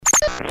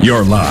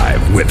You're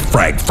live with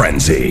Frank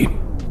Frenzy.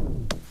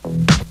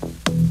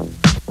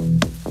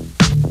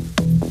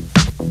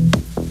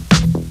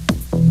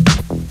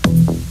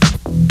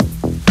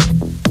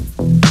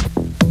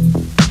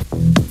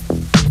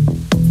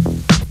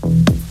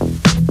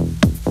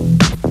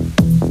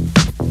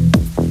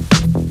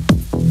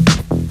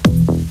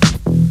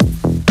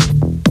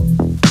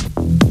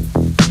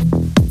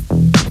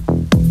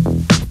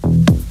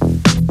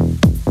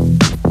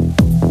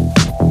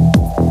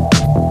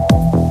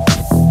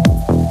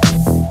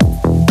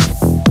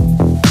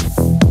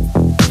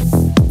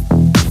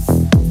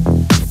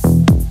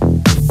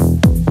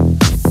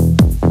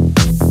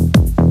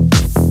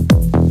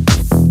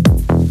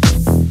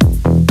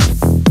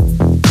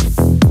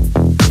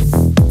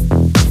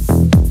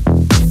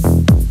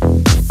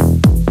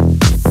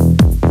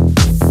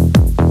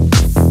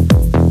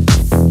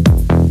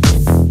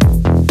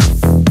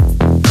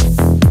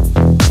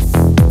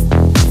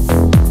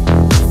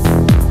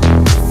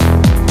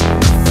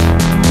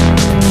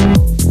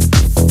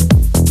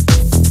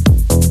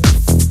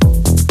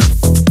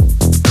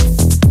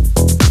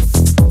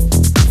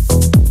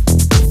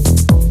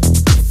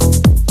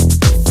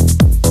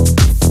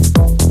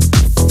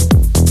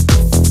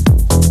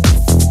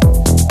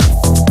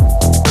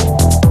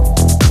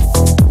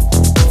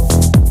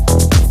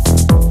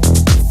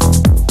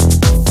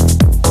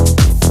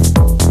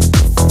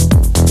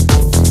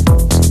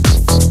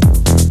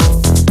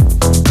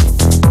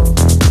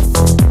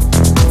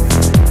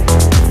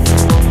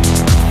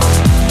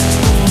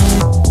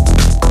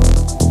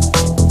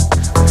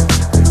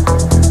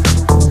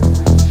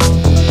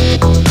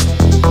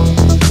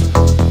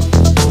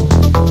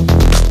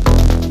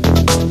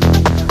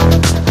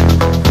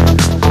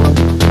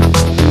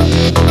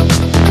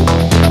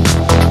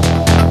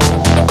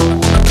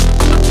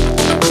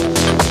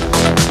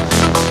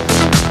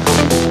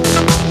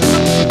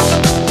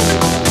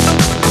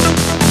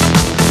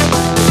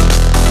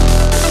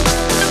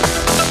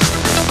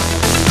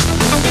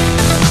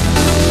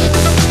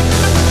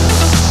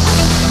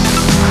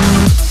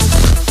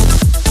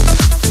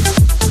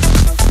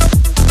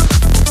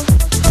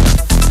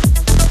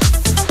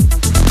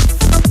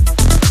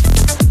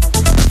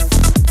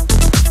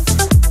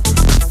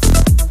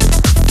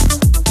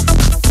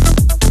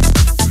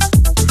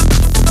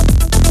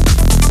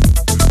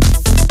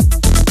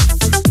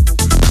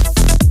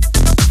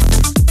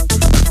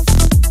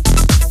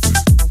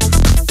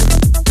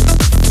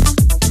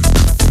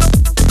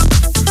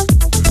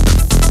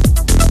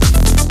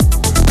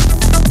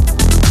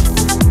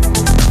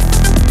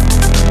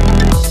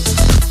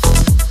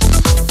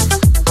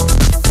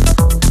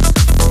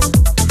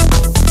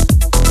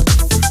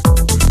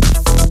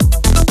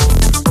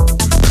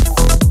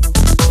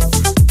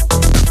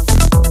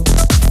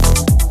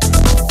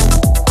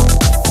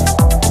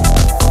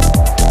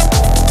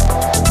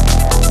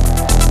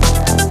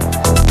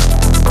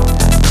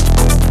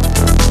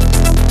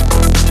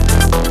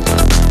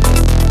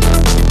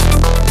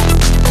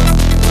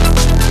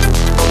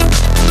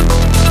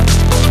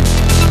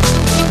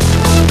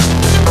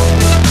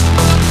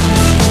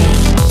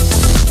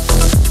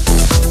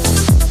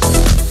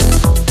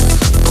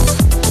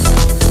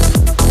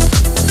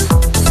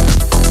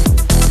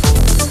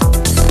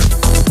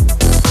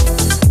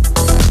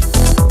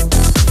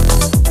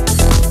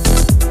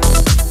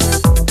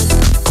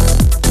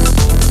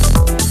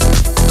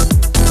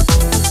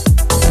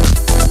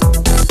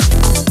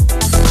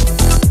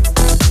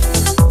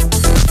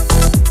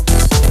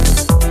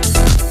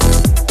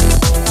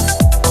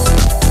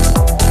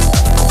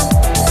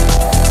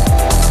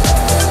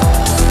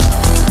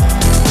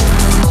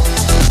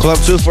 Club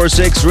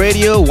 246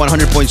 Radio,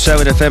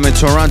 100.7 FM in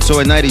Toronto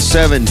and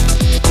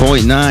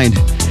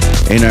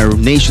 97.9 in our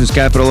nation's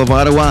capital of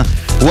Ottawa.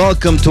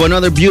 Welcome to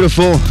another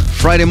beautiful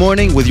Friday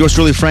morning with yours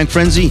truly, Frank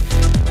Frenzy.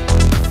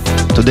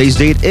 Today's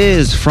date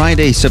is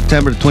Friday,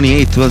 September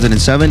 28th,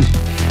 2007.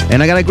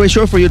 And I got a great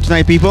show for you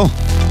tonight, people.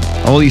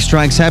 All these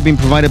tracks have been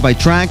provided by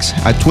Trax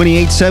at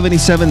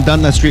 2877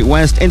 Dundas Street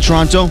West in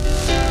Toronto.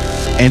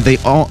 And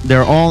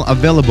they're all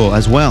available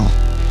as well.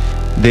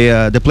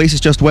 The place is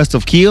just west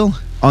of Keele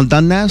on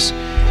Dundas,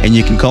 and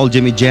you can call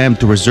Jimmy Jam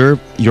to reserve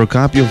your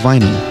copy of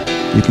vinyl.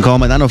 You can call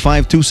him at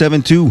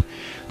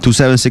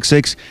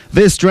 905-272-2766.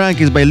 This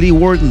track is by Lee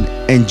Warden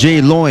and Jay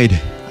Lloyd,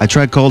 a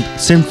track called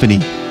Symphony.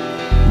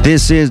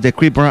 This is the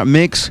Creeper Out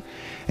Mix,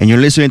 and you're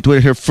listening to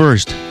it here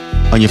first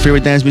on your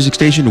favorite dance music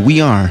station. We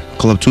are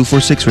Club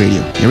 246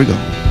 Radio. Here we go.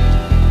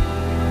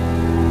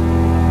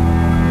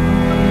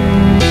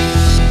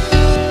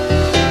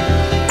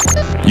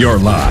 You're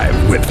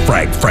live with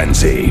Frank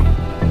Frenzy.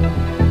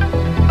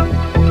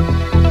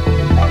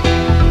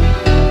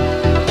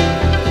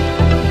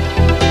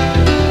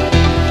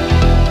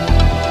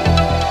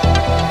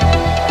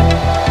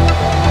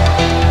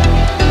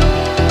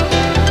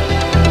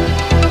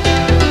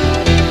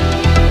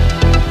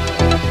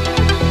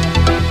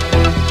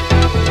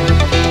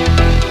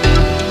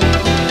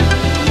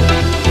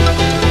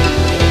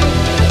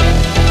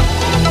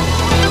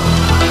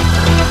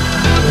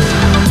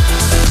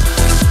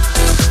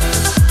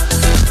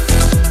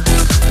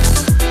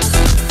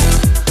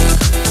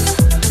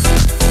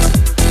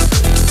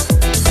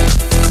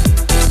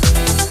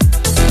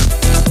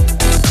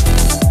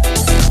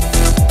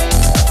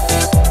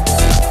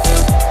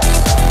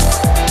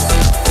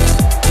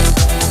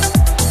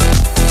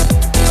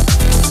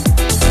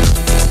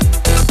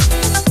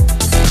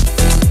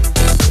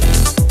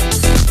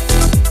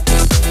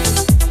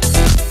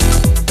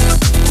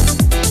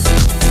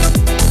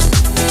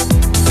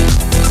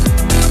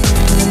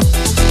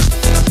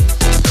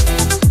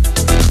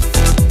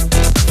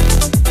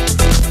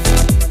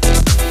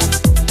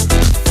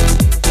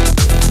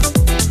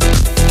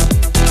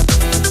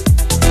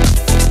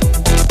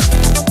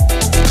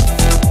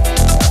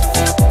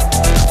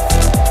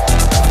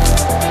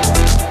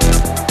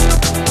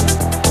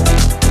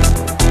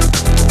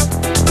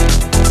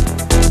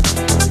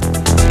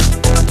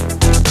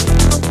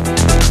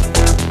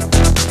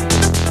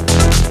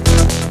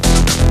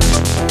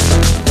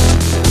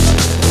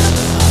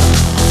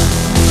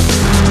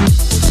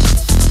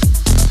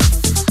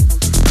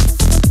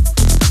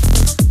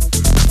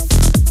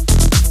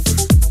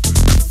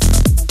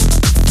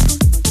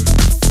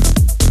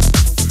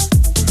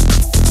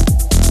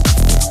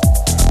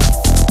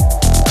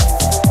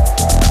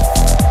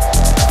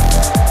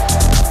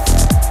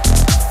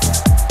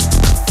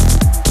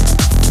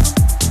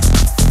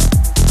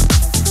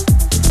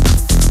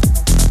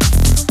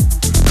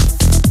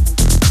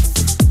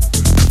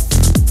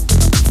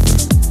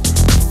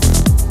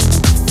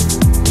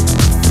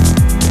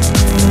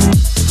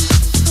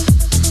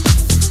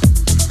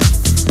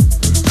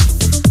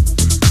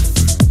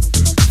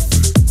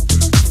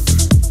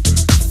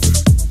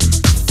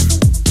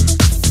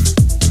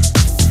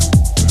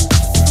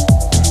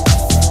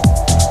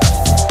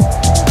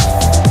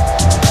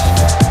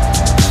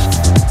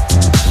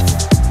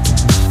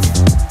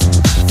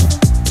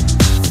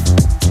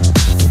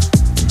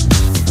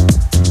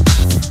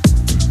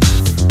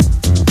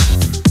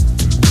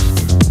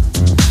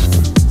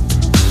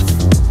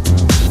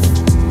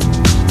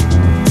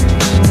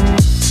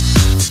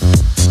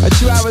 A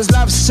 2 hours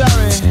love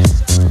story,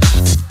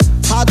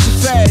 hard to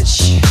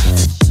fetch.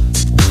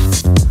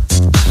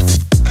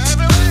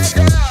 Everywhere I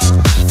go,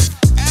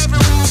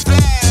 everywhere I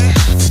play,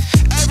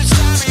 every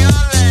time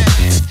you're there,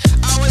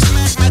 always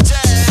make my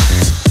day.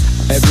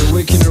 Every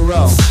week in a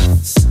row,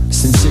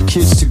 since your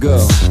kids to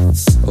go,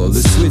 all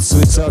the sweet,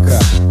 sweet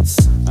talker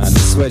and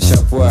the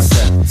sweatshop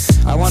worker.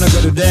 I wanna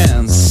go to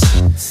dance,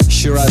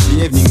 sure as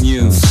the evening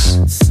news.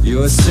 You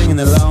were singing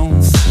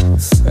alone,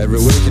 every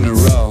week in a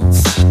row.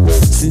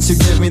 Since you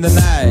gave me the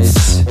night,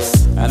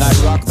 and I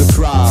rock the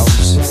crowd,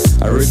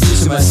 I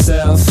repeat to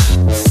myself,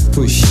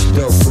 push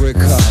dope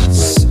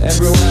records.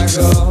 Everywhere I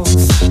go,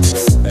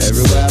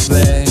 everywhere I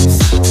play,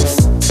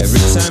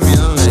 every time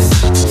you're on it,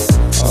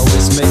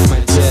 always make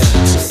my day.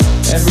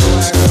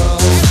 Everywhere I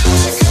go,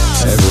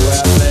 everywhere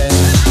I play,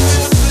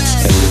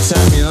 every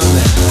time you're on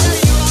it,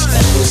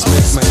 always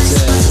make my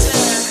day.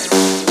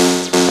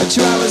 A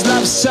 2 hours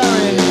love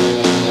story,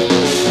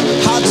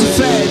 hard to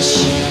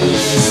fetch.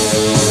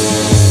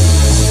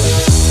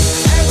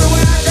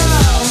 Everywhere I go,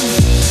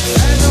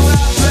 everywhere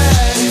I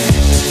play,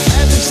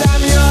 every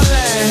time you're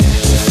there,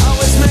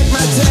 always make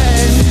my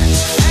day.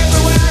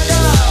 Everywhere I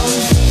go,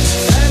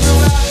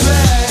 everywhere I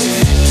play,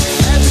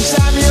 every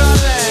time you're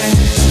there,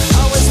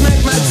 always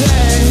make my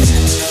day.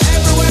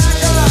 Everywhere I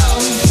go,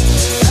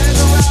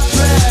 everywhere I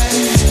play,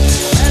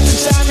 every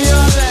time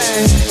you're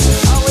there,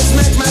 always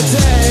make my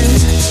day.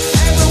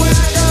 Everywhere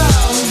I go,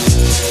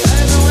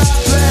 everywhere I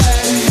play,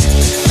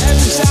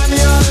 every time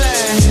you're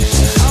there,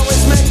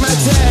 always make my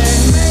day.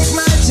 Make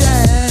my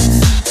day,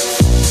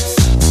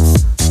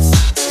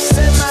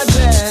 save my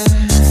day.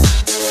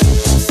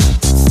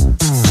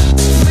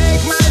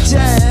 Make my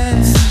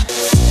day,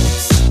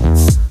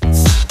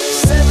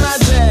 save my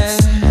day.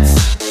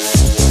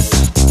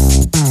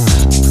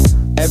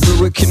 Every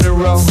week in a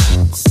row,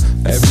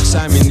 every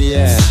time in the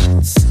air,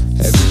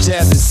 every day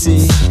at the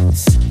sea,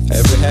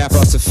 every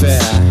half-hour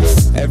affair,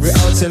 every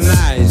hotel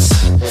night,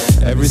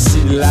 every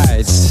city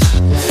light.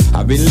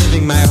 I've been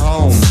leaving my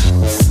home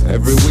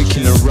every week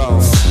in a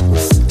row.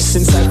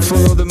 Since I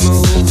follow the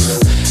move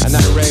and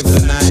I rave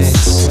the night,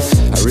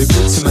 I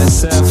repeat to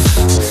myself,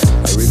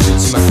 I repeat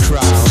to my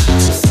crowd.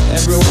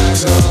 Everywhere I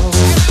go,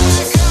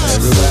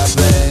 everywhere I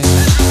play,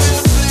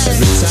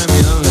 every time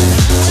you're on it,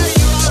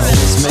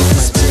 always make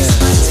my day.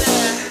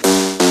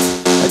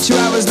 A 2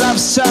 hours love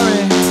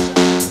story,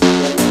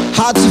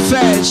 hard to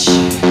fetch.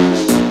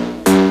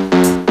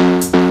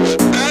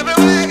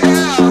 Everywhere I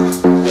go,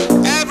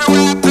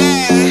 everywhere I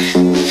play,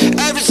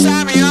 every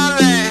time you're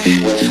there,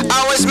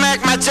 always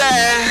make my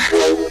day.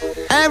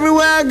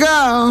 Everywhere I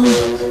go,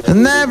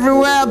 and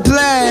everywhere I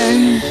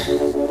play.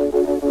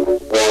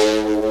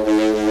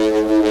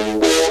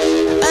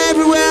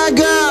 Everywhere I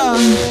go,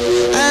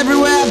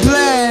 everywhere I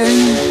play.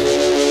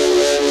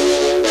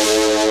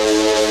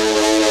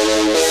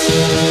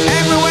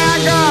 Everywhere I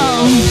go,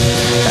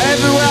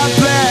 everywhere I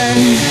play,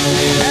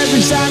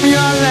 every time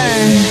you're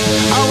there,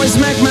 always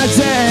make my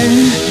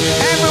day.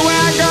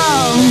 Everywhere I go,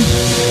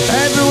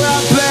 everywhere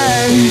I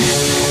play,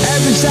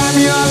 every time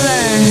you're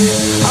there,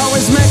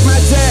 always make my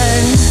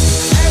day.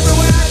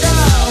 Everywhere I go,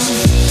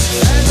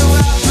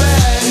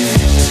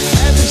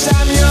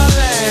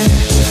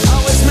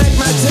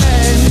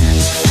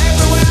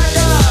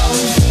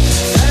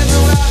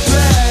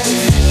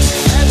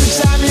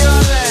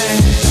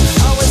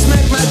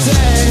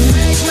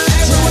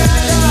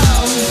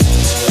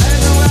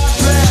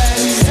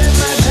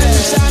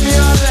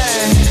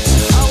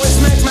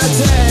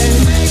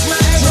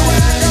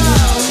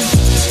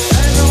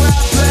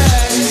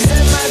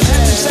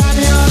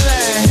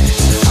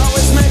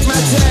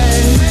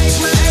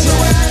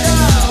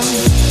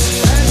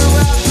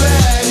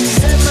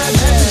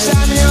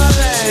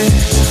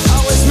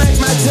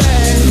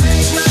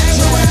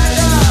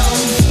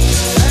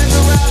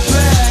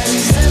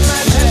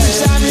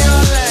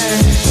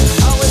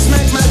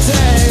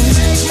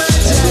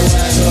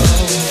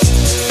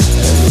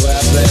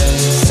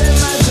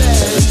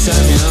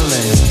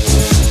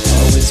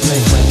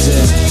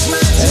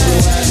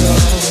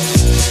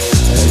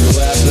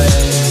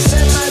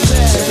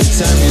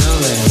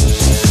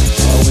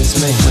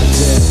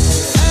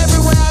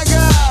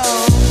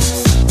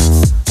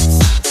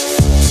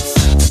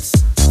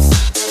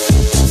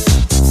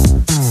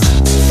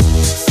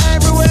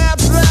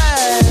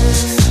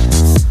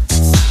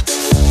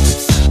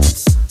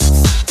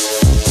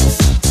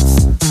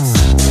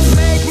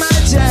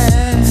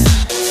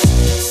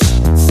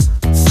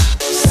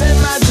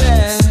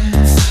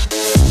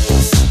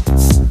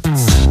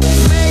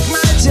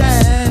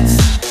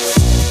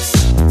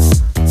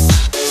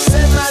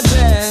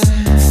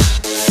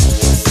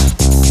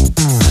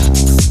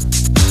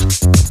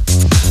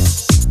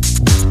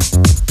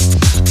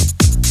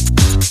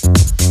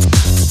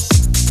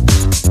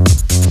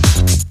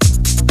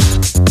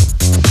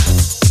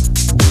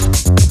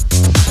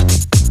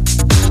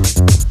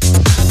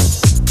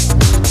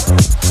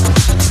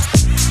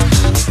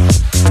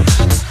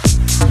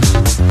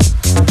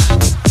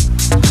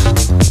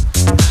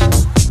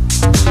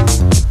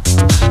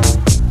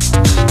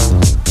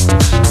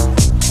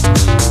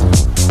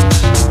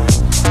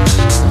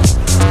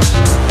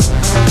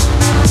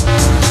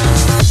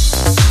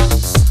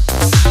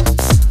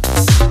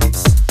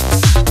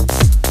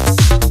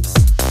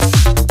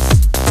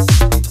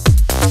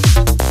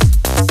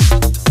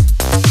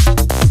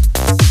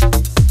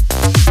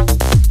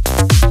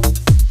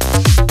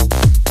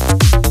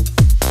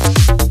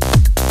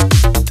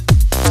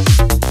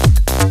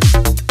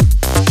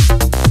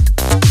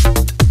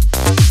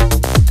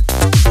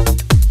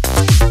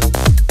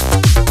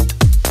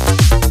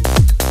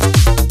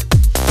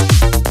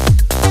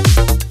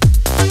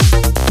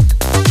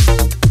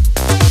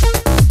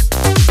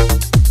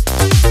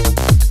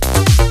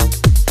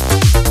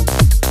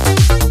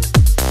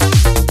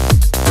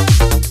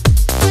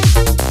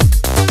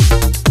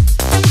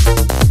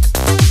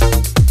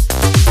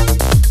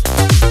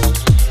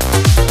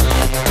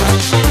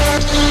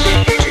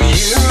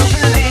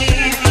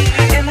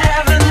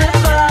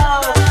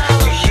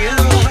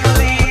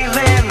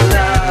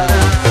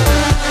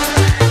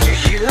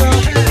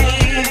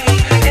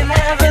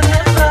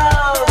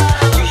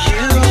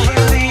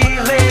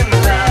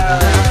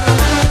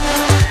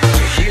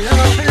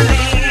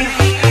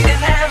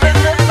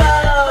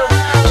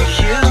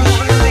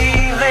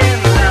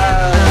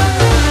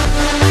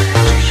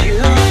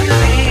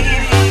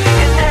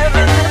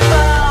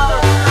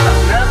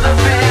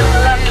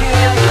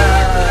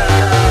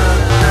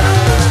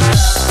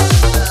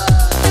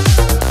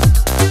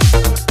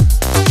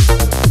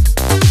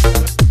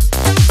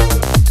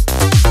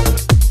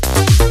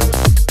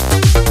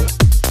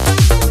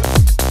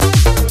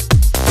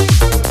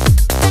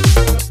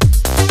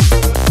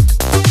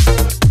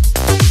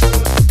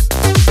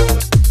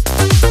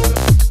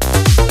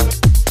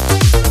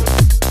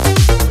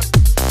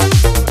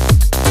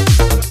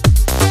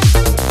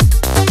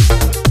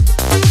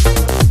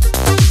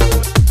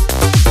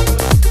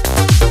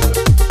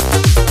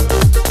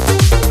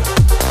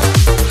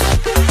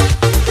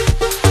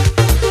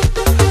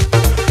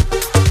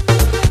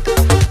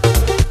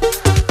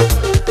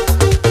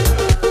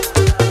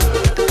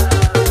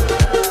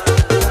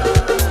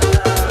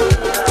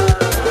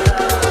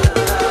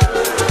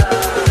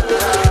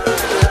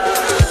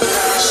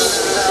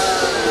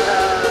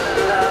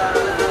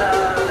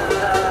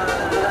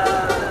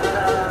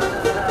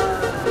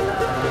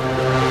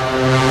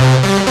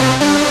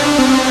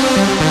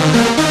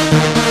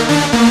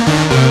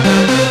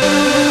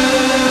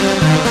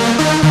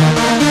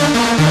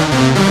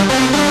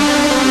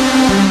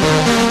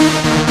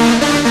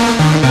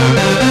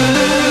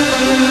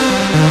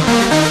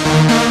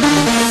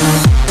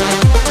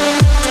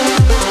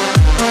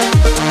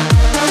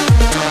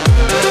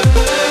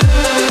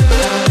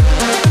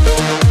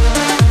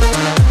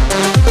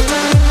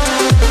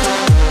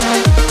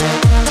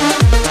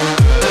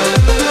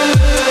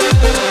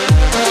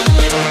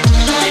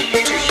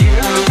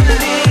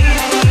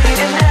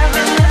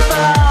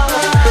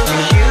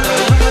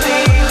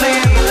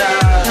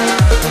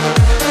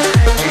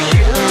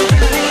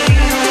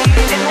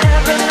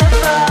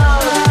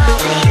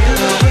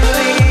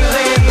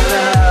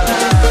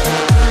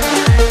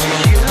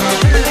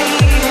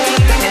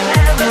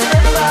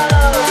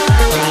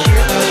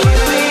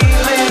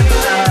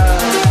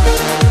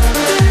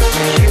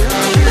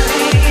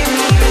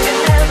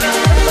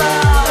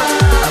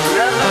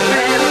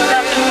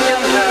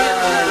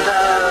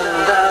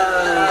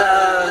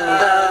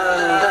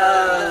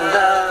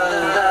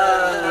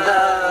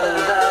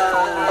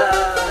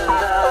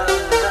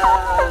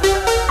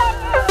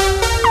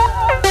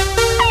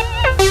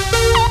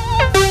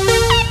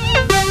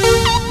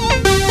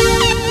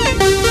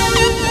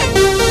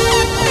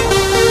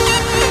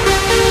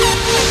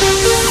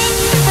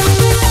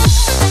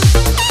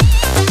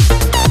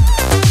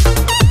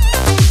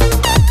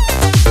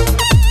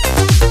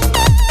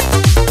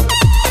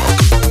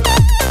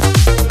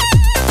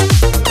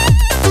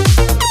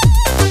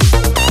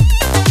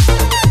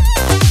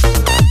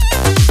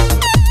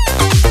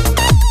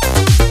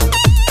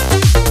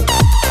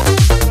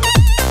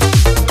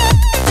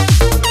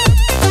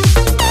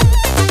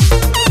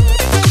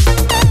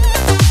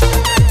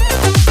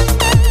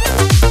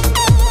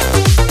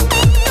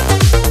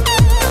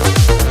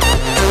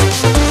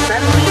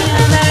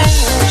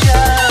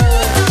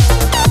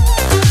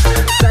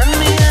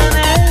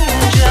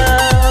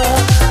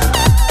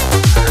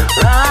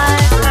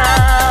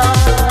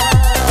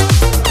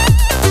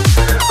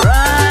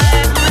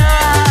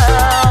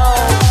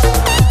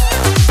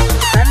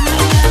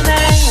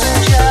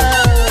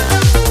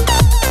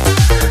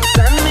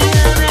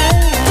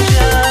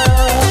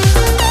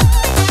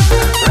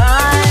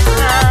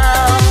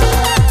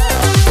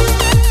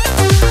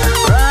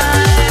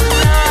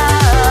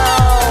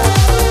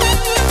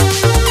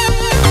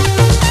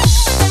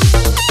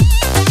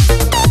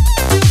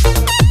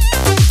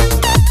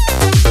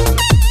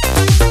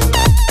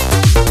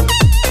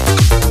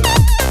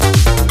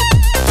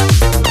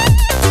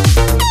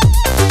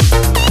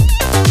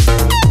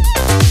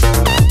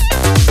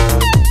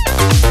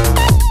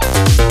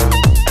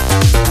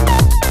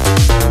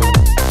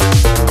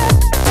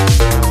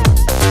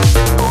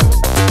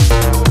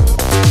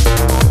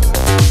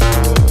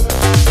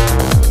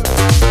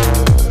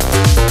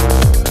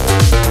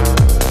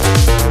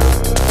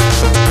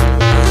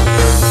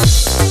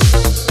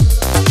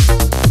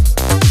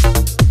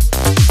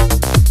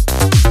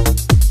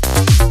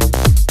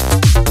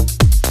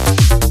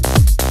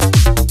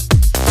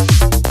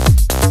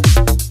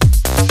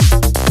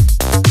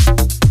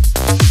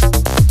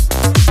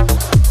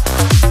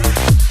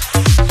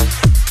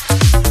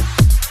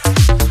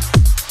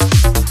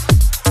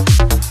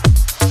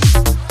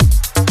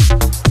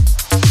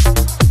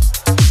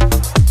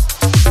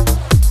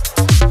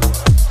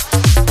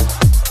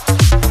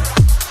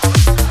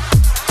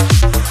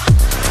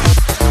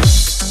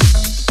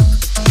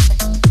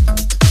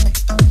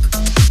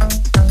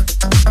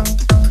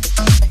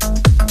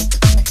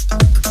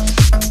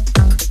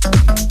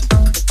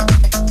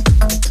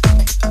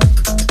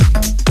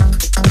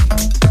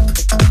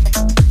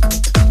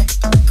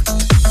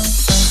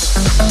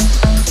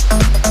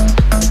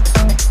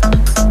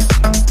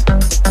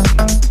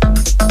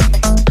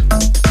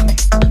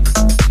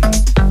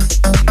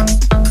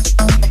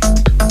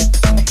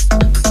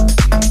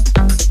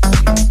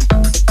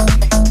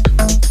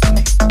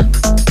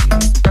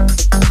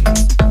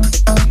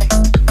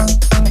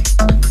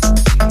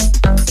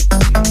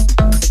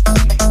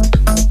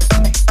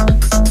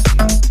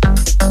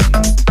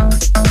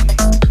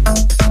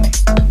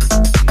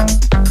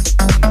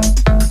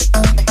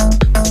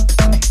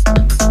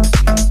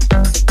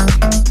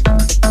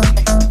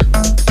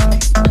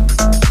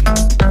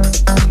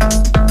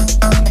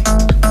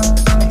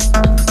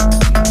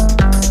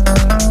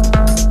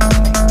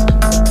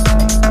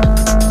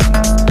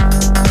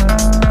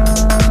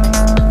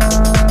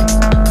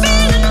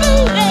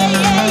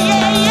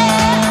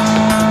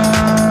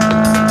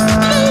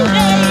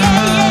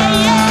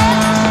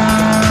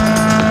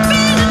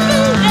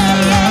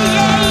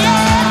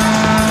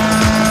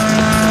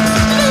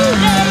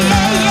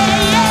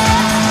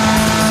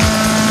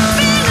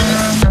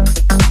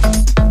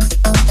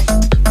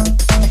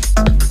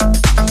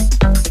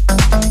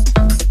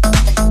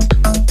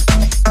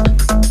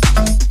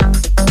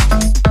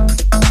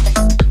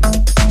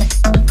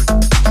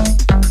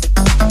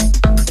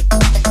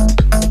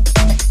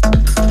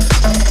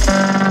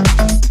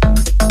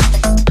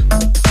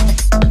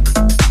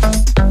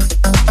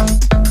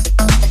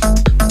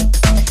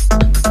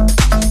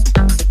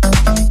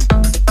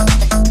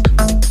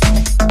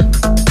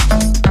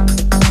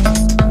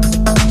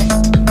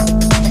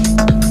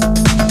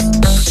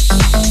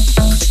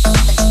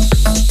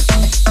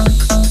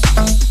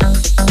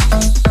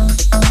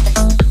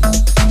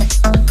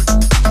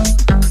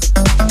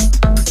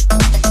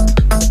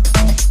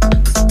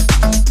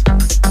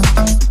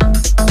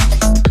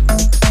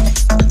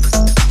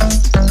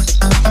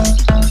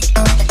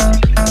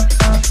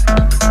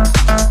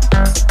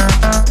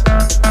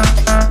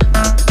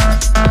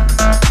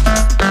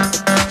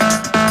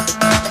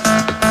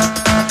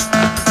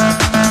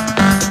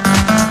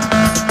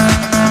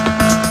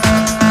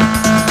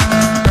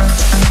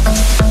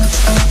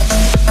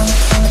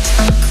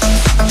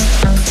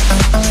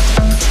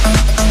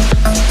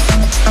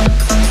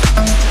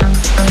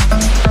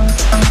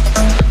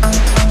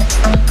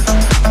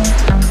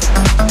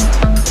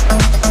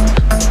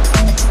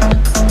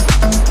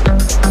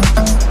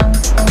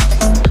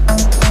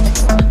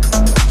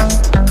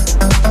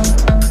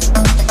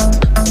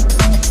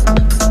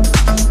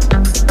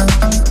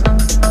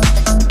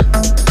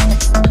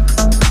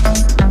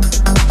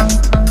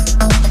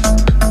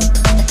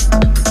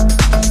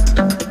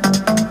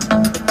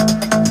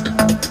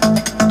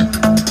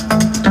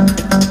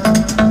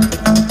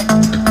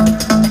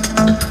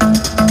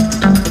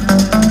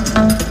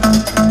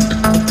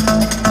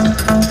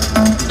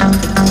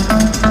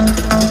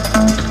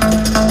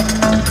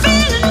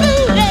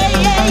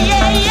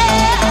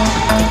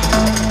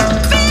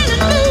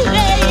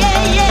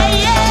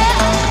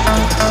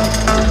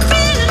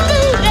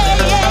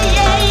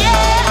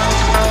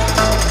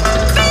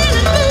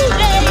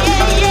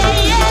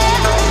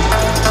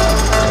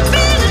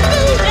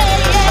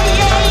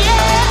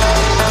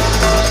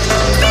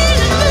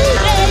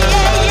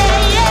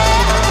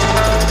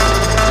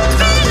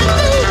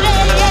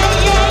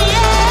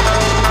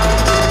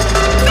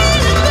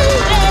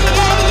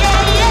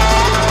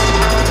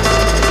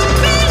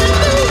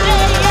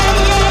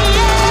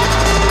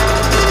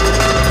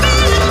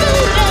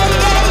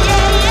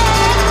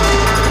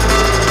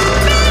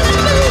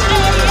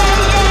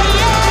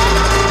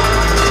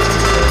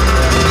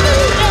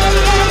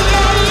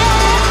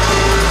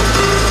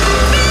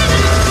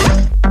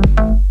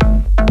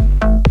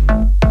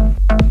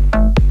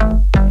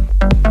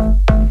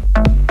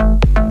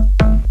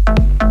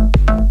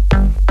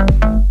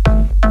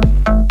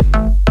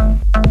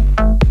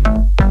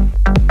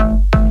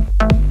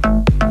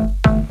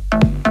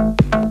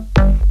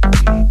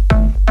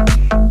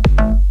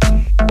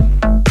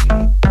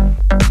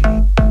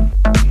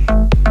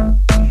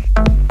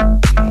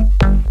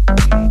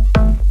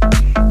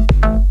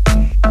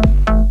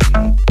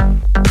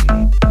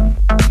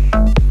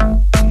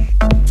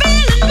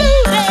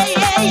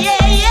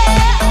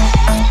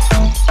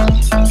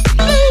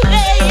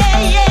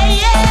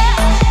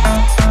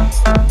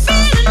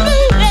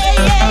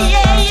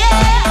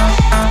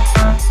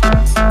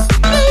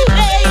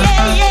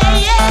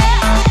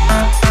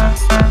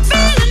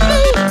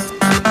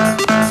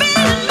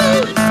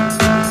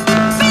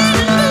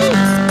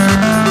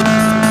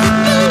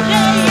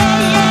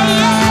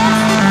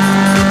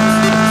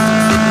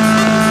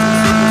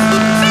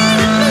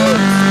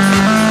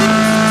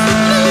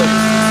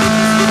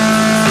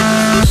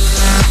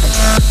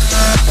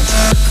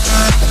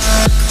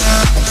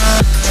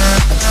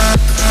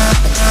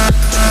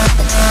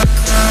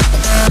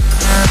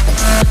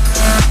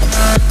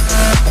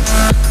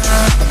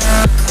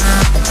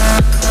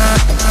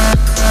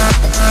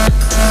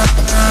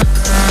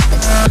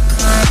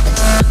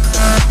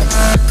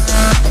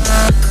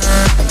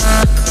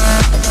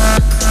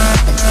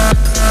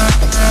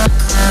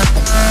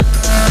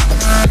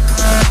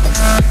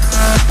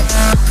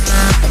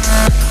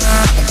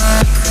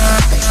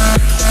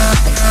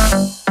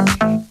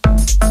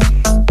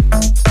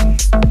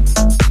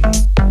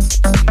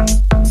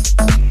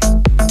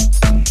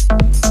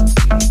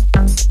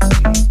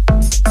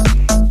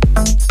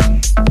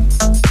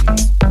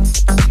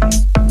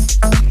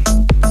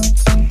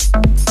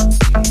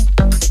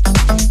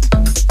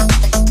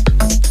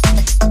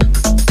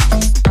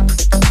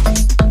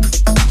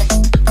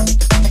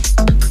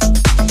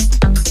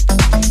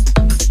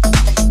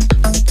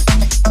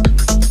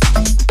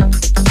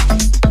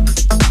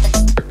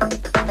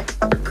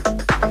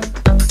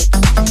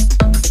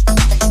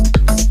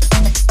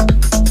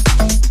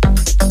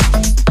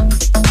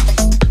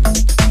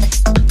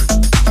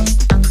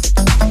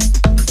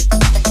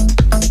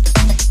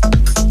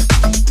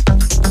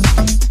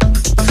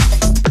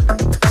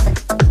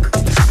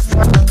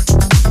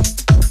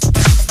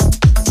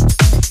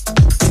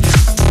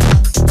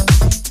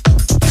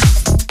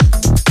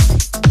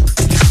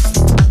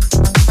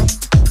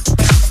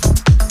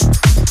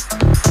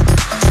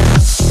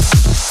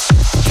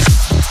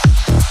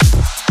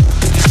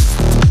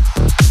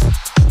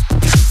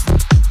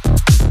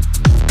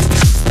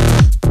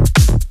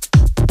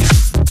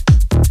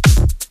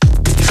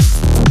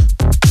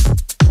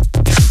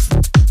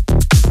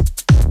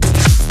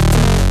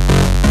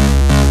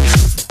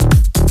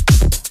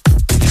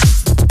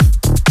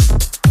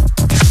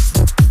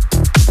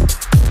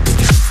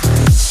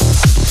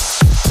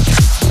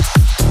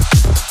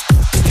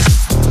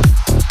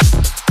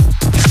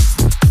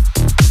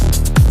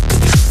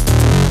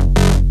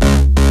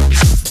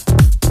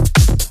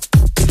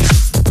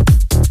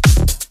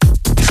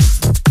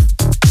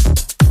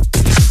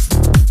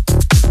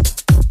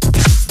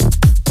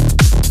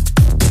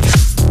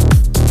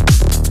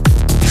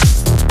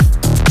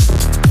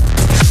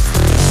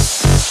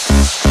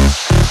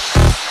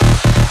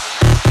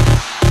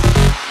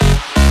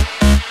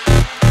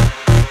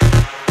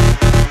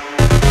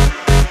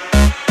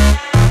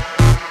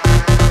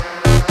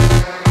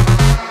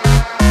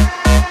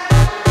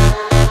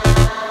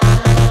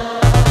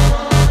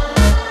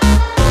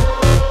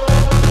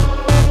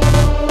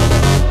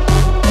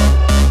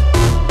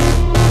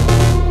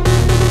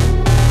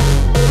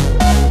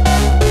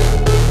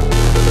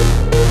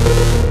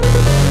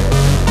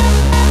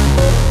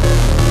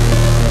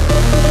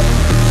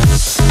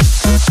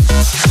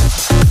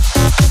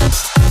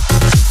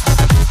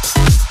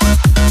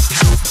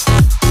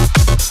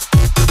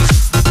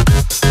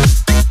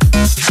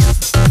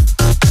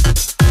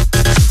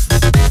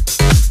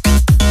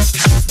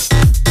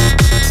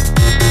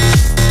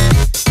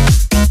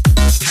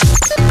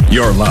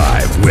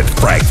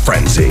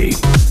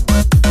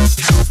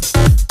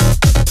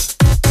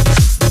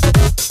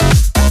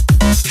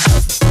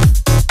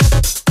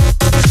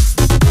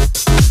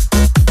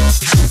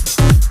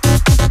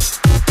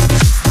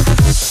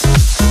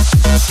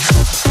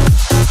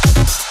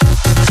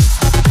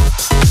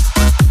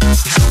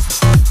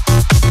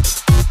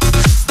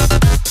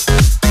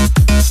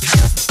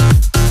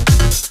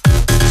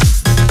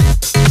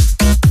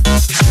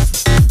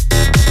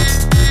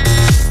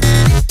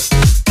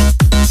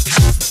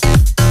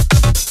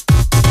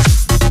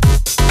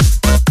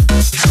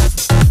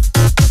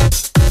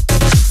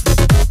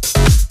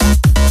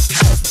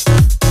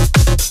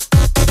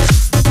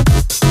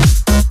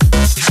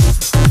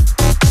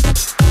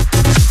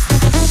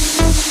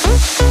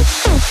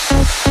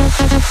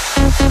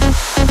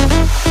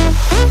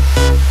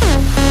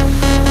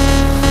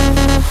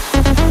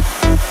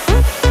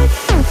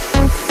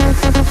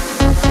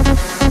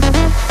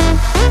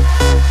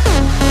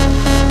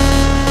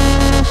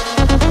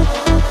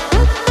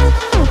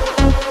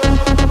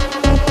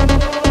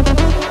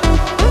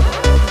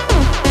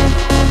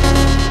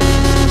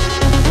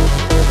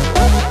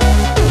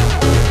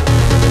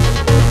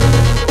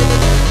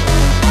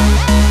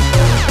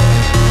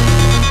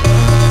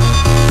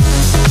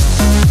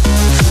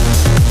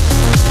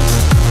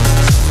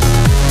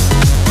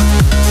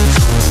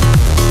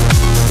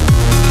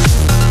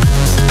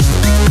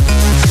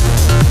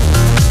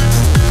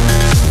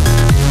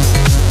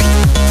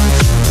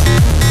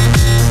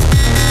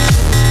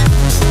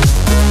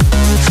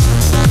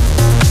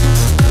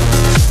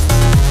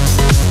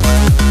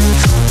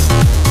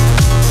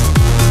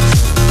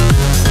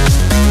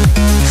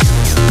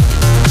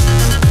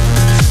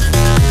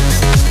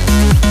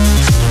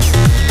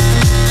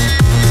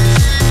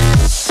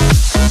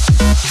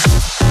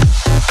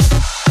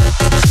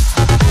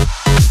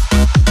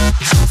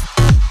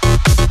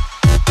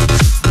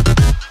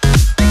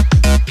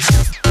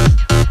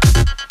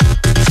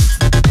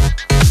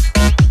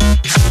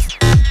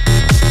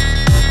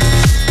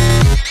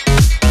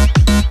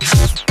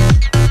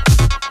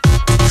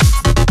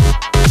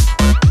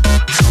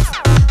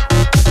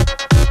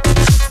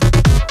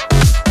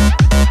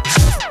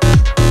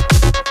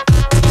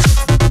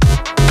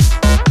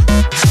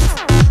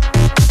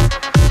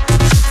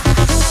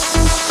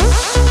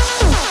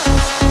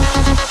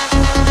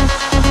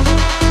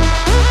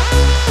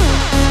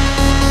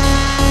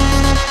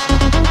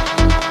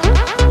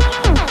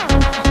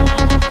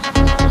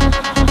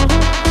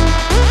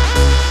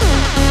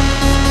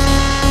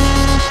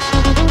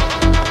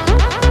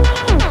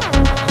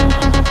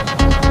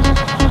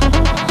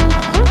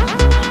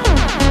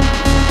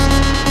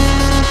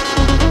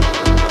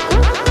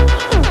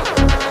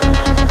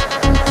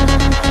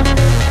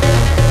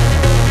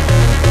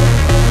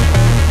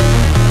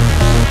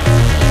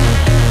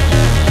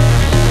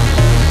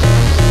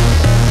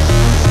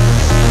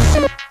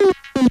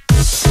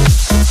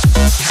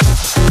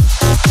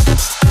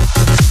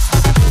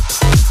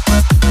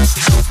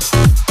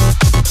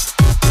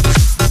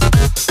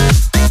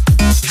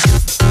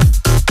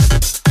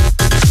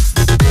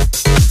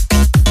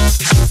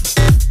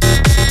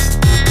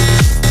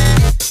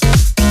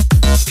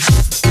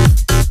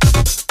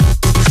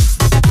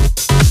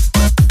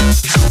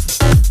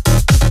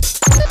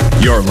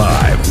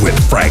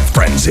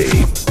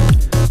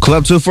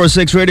 Club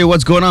 246 Radio,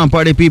 what's going on,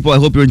 party people? I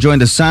hope you're enjoying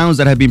the sounds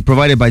that have been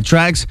provided by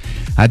Trax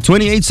at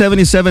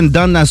 2877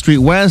 Dundas Street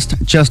West,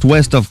 just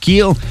west of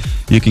Kiel.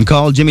 You can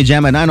call Jimmy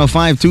Jam at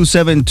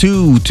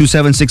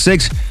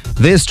 905-272-2766.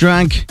 This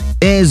track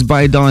is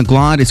by Don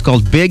Claude. It's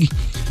called Big.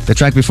 The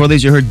track before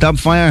this, you heard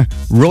Dubfire,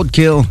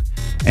 Roadkill,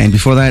 and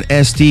before that,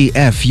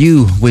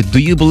 STFU with Do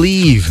You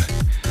Believe?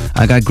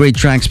 I got great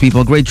tracks,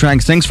 people. Great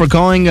tracks. Thanks for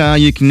calling.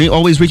 You can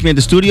always reach me at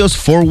the studios,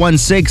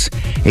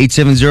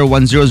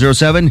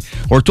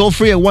 416-870-1007, or toll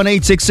free at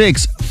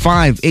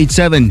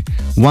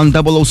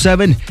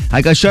 1-866-587-1007.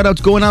 I got shout outs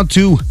going out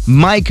to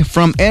Mike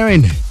from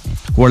Erin,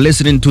 who are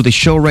listening to the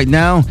show right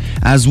now,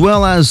 as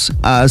well as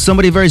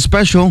somebody very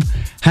special,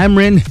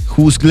 Hamrin,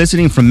 who's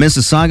listening from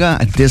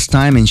Mississauga at this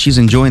time, and she's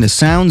enjoying the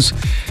sounds.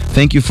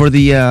 Thank you for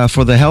the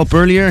help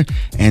earlier,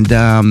 and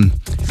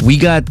we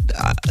got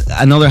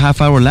another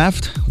half hour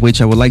left,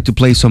 which I would like to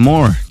play some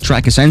more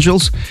track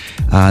essentials.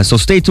 So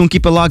stay tuned,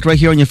 keep it locked right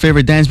here on your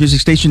favorite dance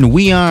music station.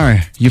 We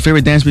are your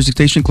favorite dance music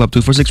station, Club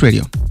 246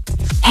 Radio.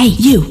 Hey,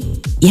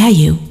 you. Yeah,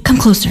 you. Come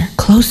closer.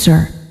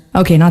 Closer.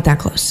 Okay, not that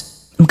close.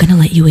 I'm gonna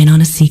let you in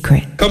on a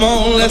secret. Come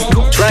on, let's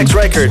go. Trax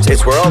Records,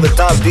 it's where all the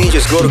top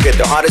DJs go to get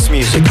the hottest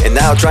music. And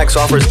now Trax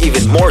offers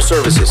even more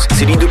services: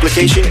 CD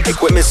duplication,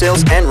 equipment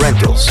sales, and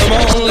rentals. Come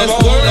on, let's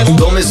go.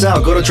 Don't miss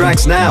out. Go to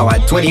Trax now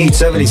at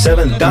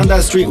 2877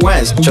 Dundas Street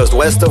West, just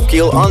west of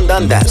Kiel on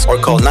Dundas, or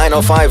call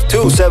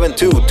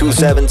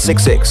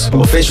 905-272-2766.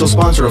 Official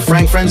sponsor of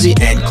Frank Frenzy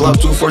and Club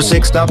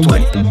 246 Top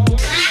 20.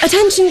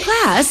 Attention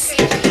class!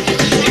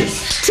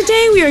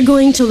 Today we are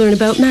going to learn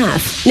about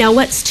math. Now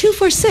what's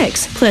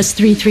 246 plus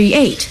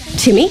 338?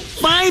 Timmy?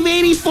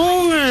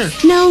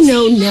 584!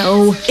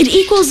 No. It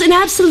equals an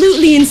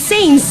absolutely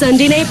insane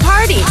Sunday night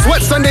party.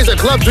 Sweat Sundays at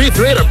Club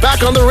 338 are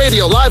back on the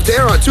radio, live to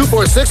air on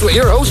 246 with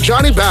your host,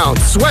 Johnny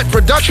Bounds. Sweat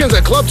Productions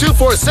at Club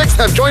 246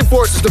 have joined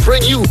forces to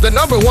bring you the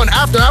 #1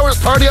 after-hours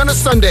party on a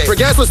Sunday. For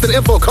guest list and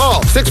info,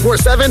 call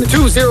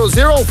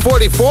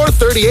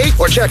 647-200-4438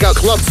 or check out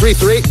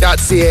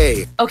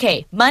club338.ca.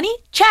 Okay, money,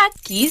 check.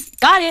 Keys,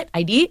 got it.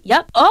 ID,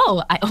 yep.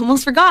 Oh, I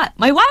almost forgot.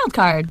 My wild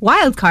card.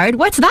 Wild card?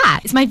 What's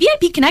that? It's my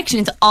VIP connection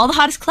into all the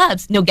hottest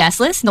clubs. No guest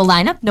list, no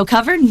lineup, no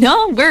cover,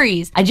 no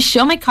worries. I just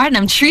show my card and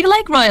I'm treated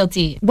like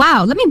royalty.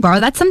 Wow, let me borrow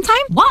that sometime?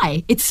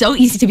 Why? It's so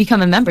easy to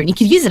become a member and you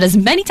can use it as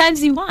many times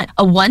as you want.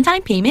 A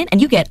one-time payment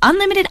and you get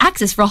unlimited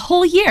access for a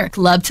whole year.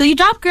 Club till you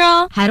drop,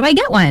 girl. How do I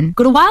get one?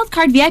 Go to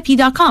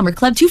wildcardvip.com or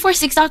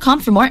club246.com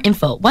for more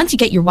info. Once you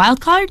get your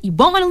wild card, you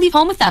won't want to leave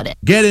home without it.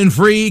 Get in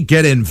free,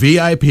 get in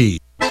VIP.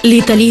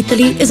 Little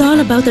Italy is all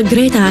about a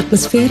great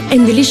atmosphere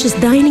and delicious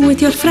dining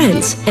with your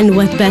friends. And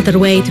what better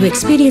way to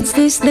experience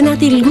this than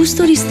at Il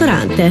Gusto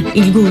Ristorante?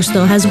 Il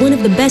Gusto has one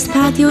of the best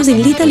patios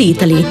in Little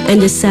Italy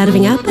and is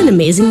serving up an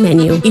amazing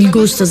menu. Il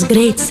Gusto's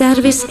great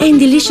service and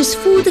delicious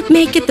food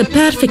make it the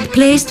perfect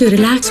place to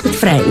relax with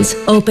friends.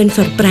 Open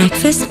for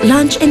breakfast,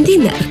 lunch, and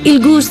dinner. Il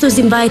Gusto's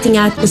inviting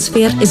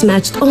atmosphere is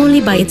matched only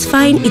by its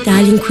fine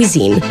Italian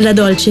cuisine. La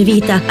Dolce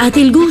Vita at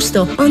Il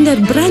Gusto on their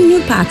brand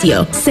new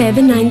patio,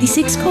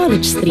 796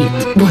 College Street.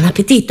 Buon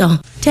appetito.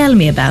 Tell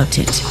me about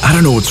it. I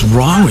don't know what's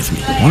wrong with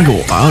me. I want to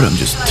go out. I'm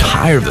just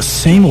tired of the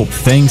same old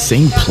thing,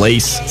 same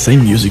place,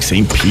 same music,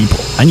 same people.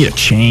 I need a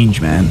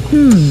change, man.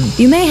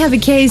 You may have a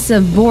case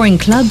of boring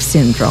club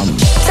syndrome.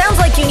 Sounds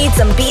like you need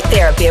some beat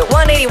therapy at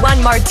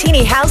 181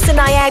 Martini House in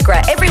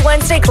Niagara. Every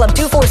Wednesday, Club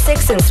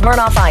 246 in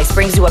Smirnoff Ice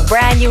brings you a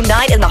brand new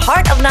night in the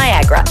heart of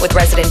Niagara with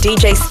resident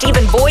DJ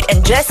Stephen Boyd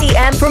and Jesse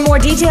M. For more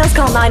details,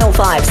 call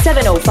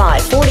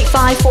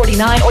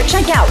 905-705-4549 or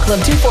check out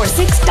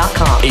club246.com.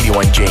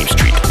 81 James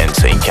Street and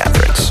St.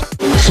 Catharines.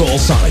 Soul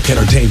Sonic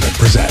Entertainment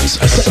presents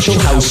Essential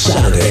House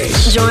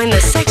Saturdays. Join the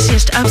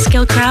sexiest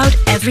upscale crowd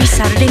every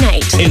Saturday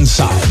night.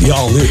 Inside the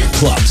all-new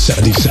Club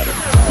 77.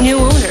 New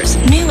owners,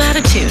 new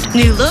attitude,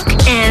 new look,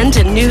 and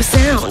a new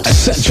sound.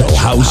 Essential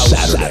House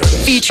Saturday.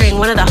 Featuring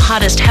one of the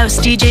hottest house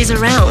DJs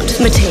around,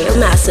 Mateo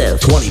Massive.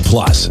 20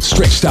 plus,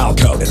 strict style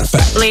code in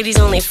effect. Ladies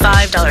only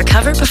 $5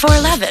 cover before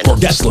 11. For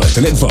guest list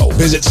and info,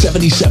 visit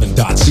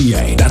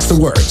 77.ca. That's the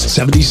words,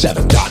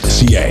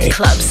 77.ca.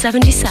 Club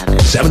 77.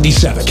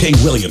 77 King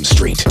William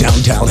Street,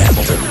 downtown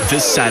Hamilton.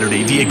 This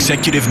Saturday, the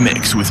Executive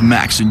Mix with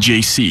Max and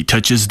JC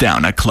touches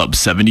down at Club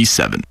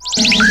 77.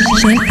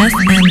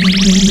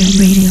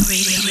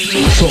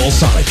 Soul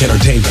Sonic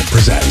Entertainment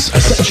presents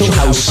Essential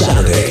House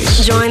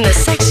Saturdays. Join the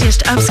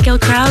sexiest upscale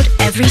crowd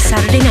every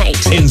Saturday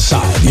night.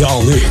 Inside the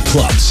all-new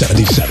Club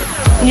 77.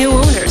 New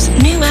owners,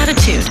 new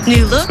attitude,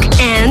 new look,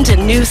 and a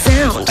new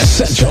sound.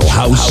 Essential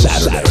House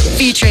Saturday.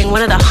 Featuring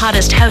one of the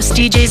hottest house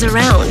DJs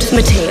around,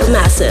 Mateo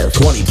Massive.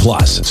 20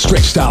 plus,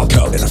 strict style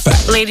code in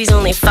effect. Ladies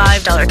only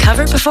 $5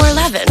 cover before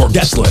 11. For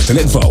guest list and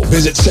info,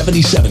 visit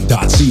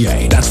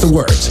 77.ca. That's the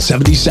words,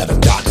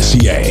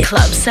 77.ca.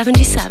 Club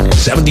 77.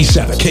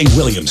 77 King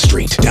William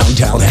Street,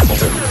 downtown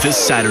Hamilton. This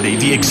Saturday,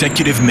 the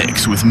Executive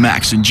Mix with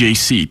Max and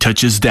JC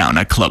touches down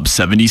at Club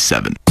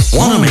 77.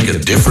 Want to make a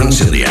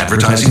difference in the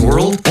advertising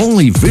world?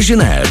 Only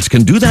Vision Ads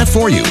can do that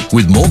for you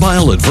with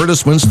mobile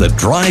advertisements that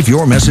drive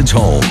your message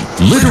home.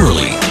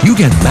 Literally, you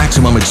get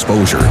maximum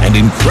exposure and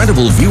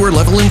incredible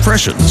viewer-level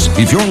impressions.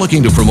 If you're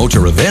looking to promote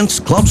your events,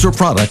 clubs, or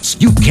products,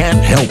 you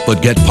can't help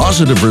but get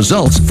positive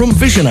results from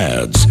Vision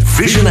Ads.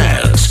 Vision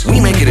Ads.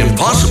 We make it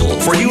impossible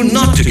for you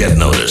not to get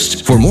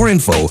noticed. For more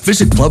info,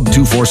 visit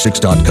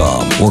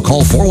club246.com or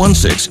call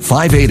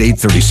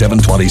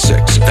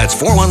 416-588-3726. That's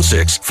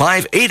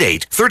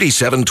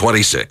 416-588-3726.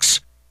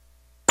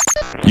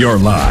 You're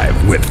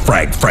live with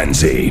Frank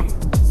Frenzy.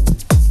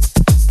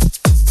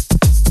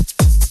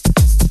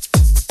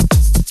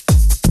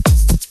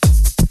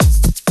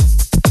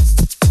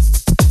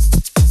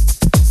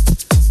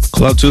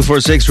 Club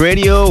 246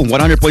 Radio,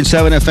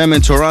 100.7 FM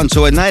in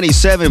Toronto and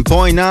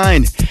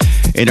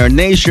 97.9 in our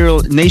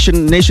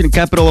nation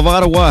capital of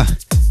Ottawa.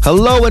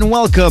 Hello and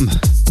welcome.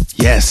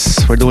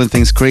 Yes, we're doing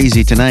things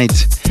crazy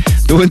tonight.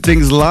 Doing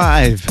things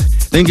live.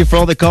 Thank you for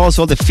all the calls,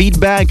 all the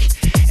feedback.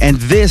 And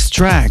this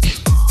track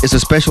is a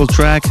special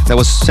track that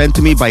was sent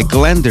to me by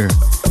Glender.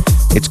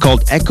 It's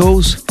called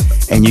Echoes,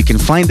 and you can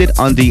find it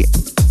on the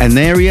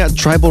Anaria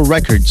Tribal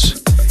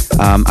Records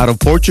out of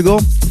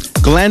Portugal.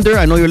 Glender,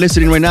 I know you're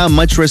listening right now.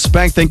 Much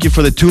respect. Thank you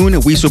for the tune.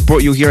 We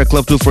support you here at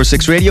Club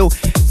 246 Radio.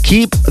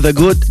 Keep the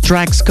good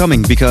tracks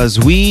coming because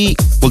we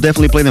will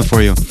definitely play them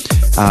for you.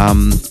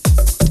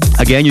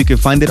 Again, you can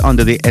find it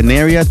under the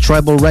Anaria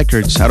Tribal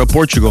Records out of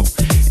Portugal.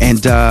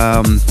 And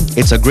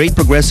it's a great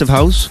progressive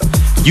house.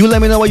 You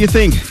let me know what you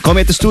think. Call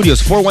me at the studios,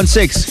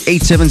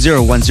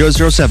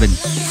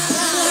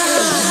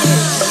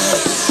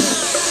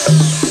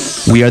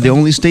 416-870-1007. We are the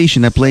only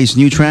station that plays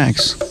new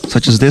tracks,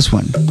 such as this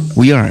one.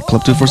 We are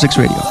Club 246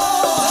 Radio.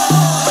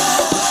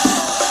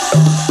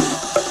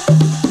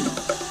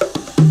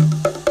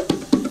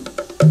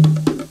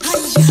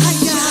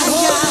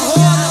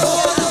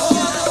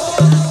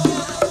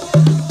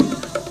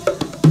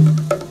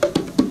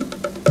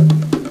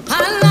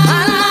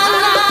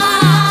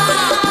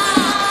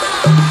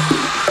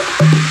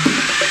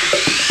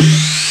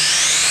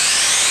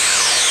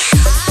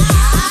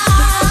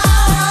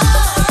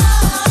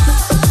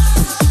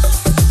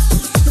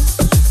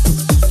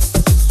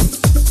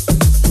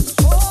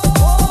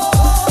 Oh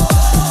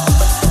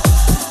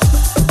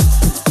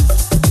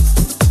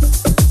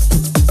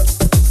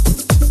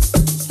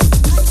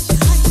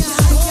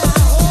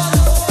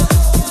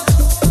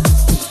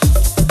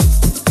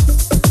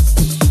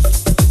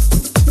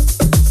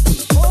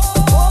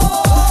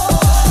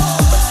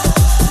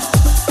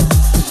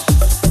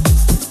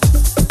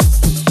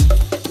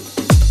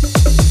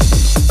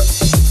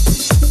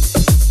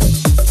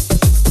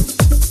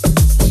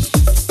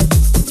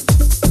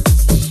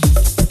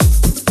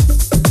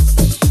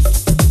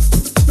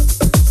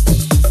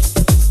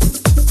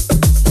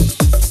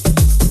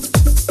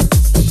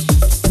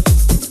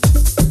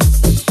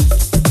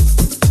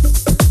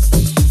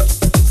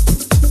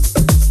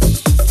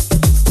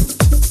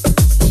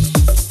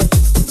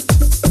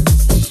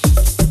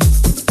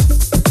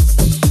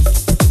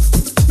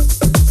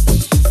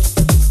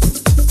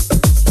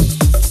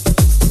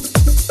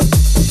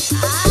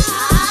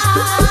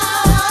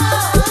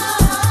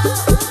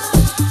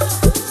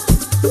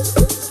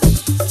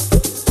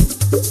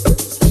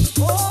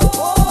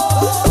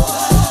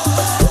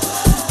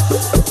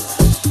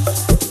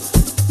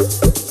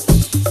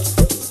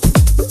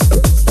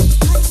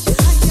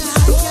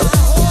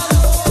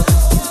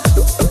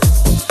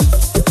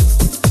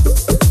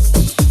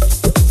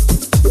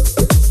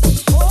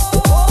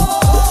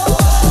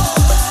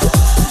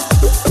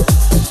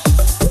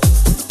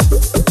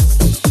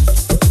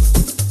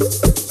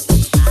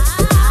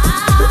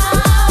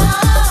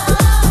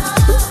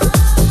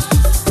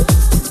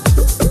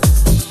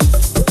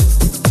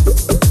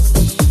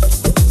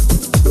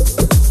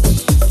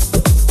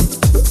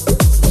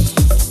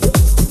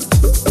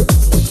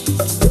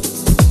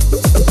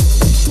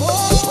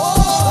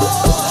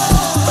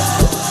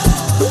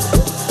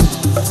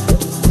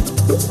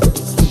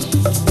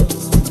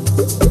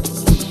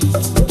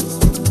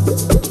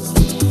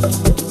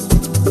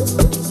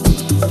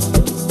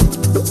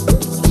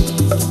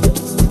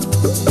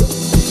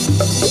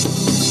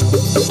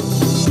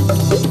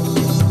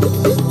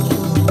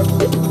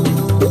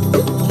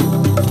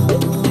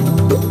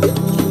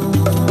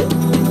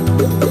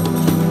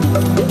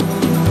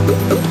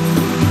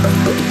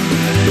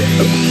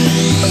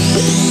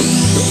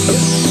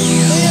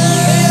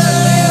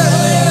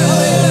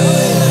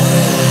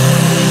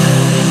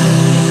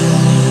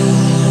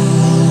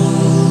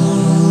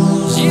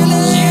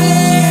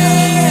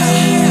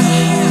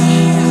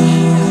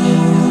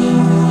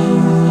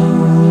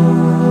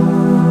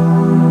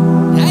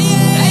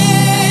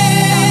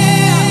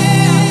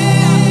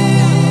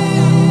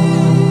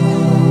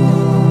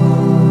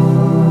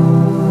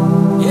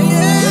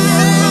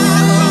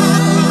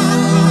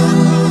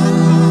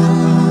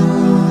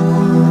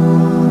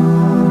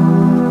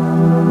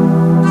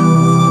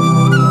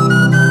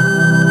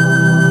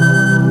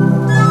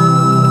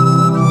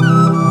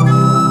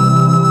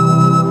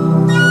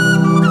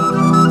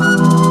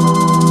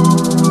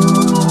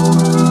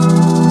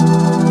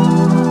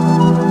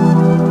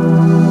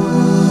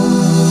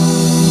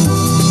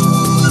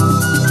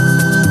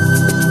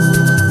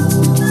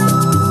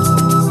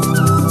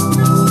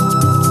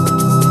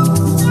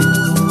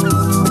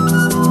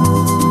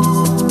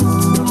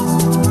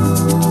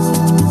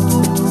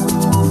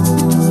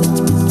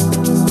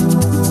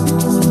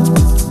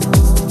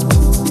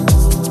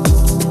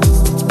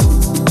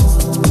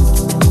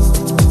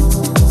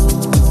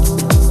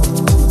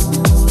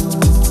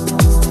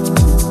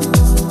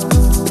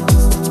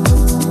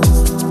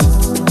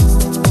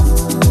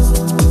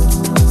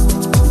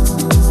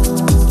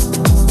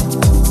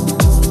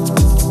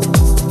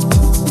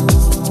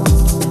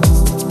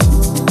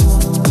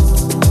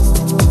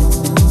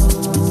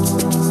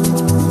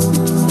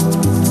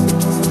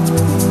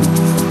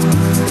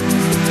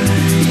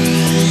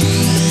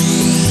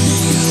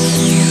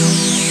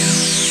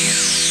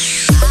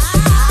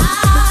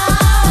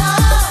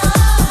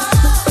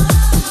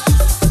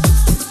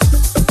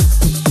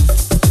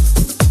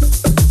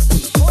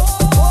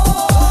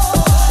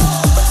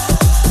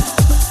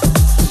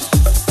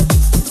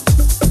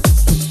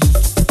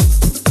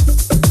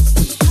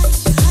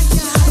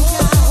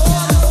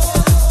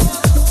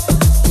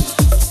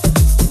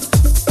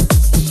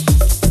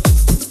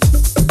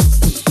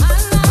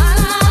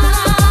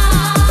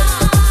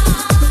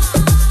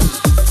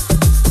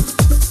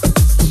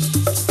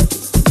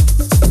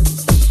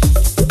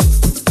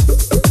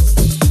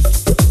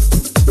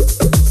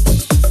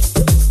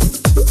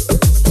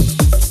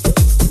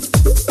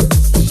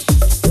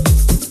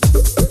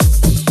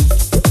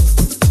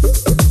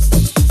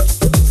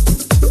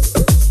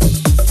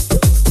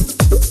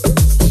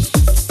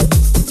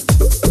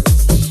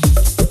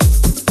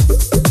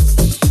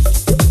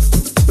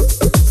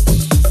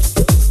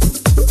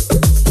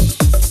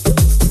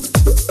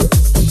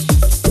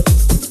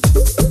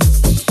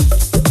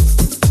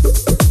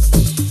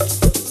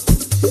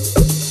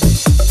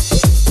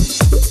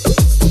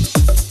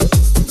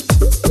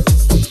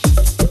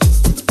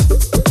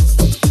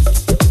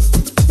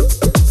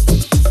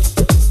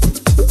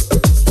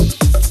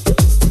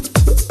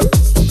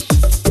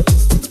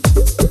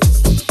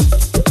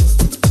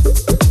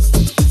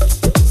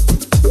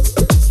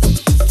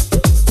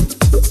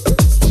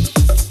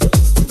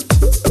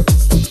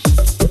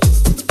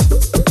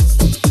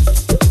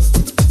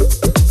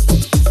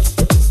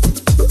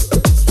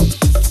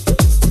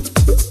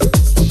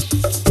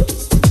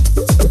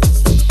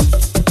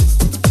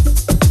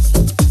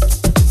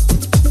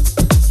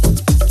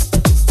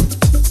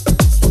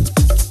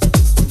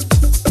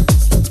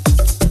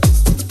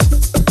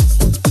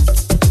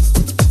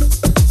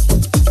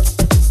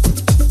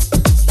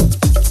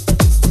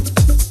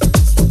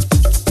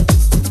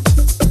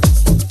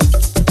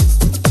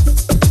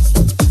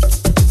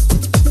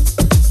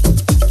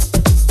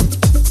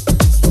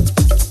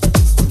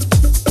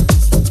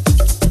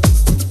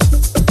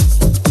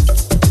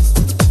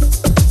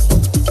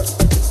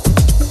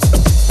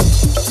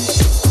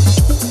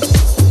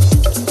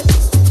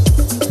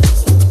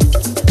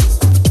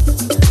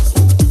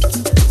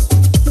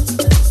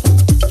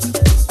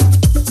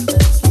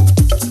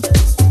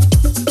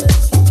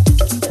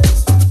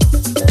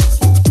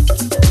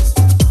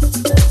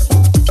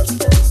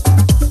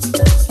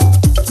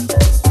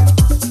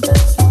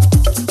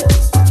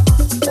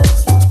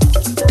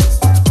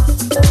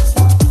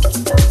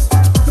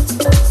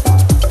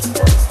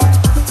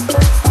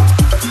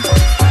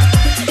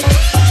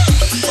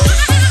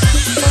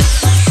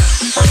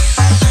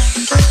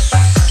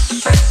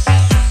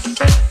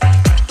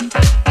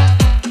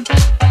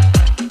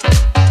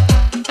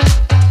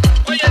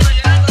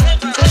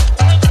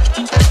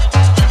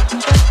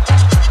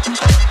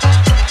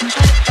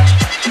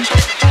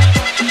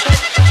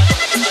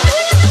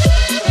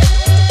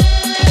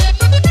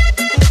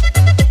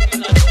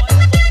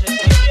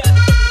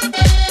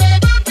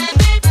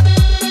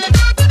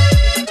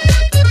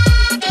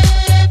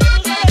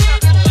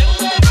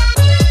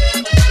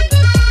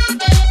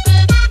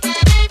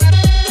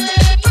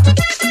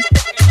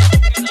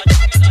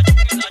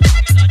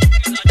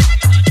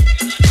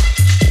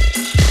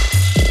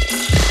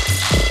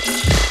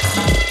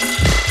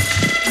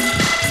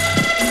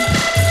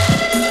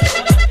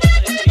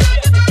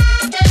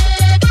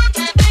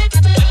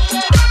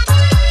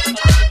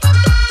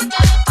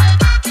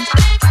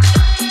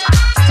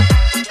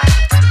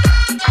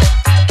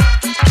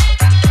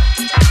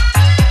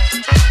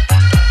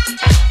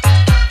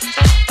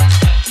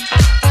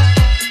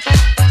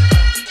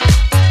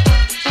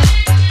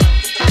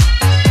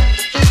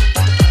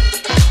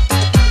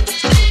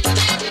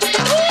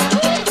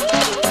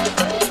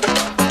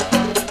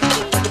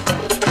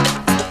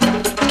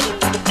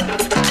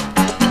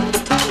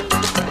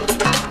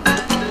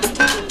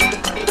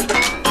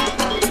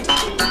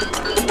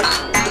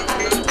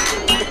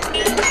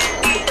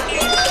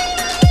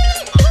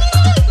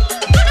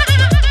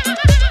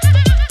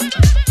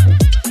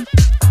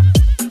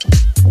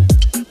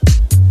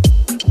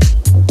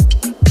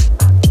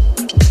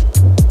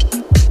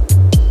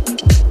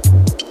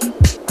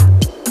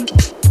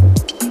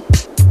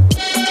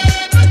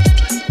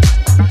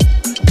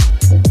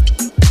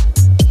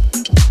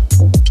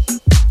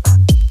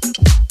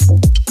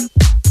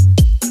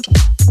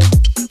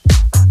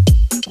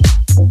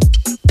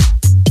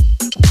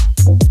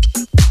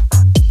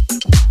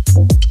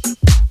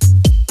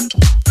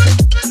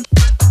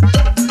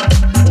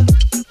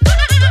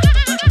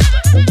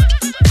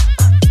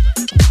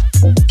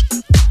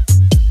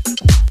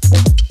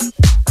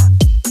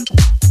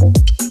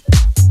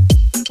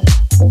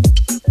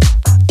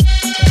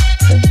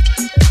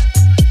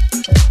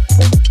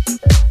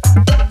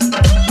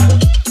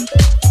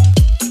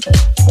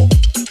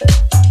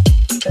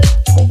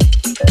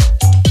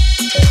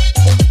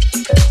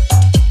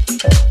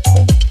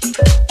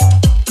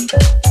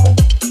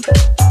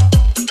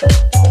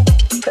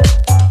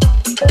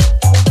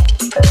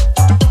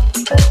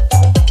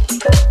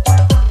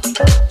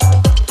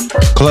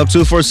Club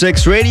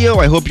 246 Radio.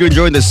 I hope you're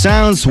enjoying the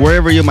sounds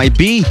wherever you might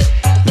be.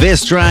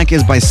 This track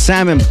is by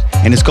Salmon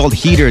and it's called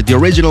Heater, the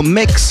original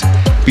mix.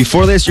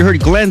 Before this, you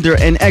heard Glender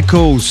and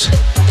Echoes,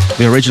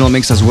 the original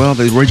mix as well,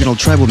 the original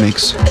tribal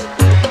mix.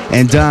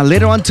 And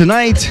later on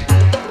tonight,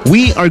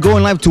 we are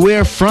going live to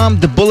air from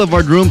the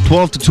Boulevard Room,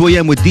 12 to 2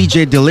 a.m. with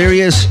DJ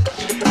Delirious,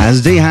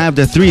 as they have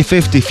the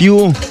 350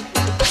 Fuel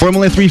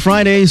Formula 3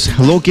 Fridays,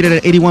 located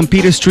at 81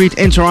 Peter Street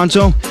in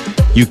Toronto.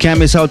 You can't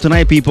miss out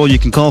tonight, people. You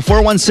can call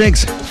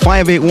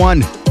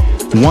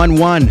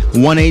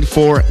 416-581-1118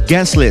 for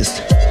guest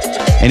list.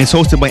 And it's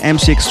hosted by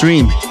MC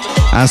Extreme.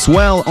 As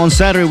well, on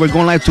Saturday, we're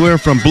going live to air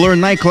from Blur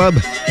Nightclub,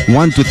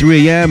 1 to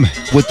 3 a.m.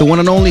 with the one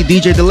and only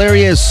DJ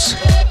Delirious.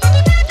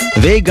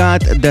 They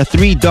got the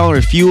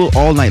 $3 fuel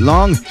all night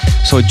long.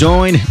 So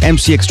join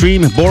MC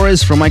Extreme,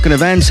 Boris from Icon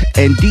Events,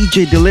 and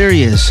DJ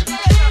Delirious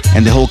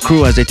and the whole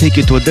crew as they take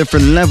you to a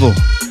different level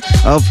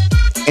of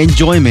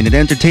enjoyment and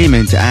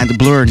entertainment at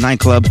Blur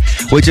Nightclub,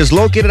 which is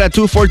located at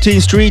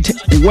 214 Street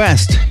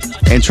West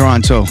in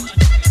Toronto.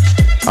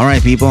 All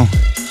right, people.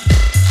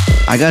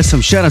 I got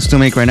some shout-outs to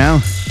make right now.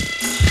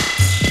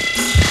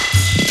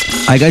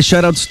 I got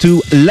shout-outs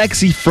to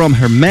Lexi from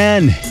her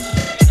man.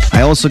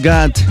 I also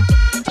got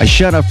a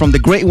shout-out from the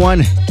Great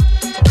One,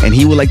 and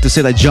he would like to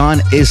say that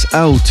John is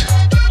out.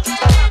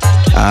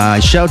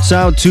 Shouts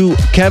out to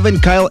Kevin,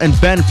 Kyle, and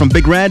Ben from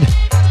Big Red.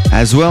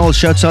 As well,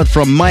 shouts out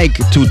from Mike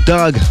to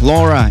Doug,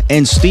 Laura,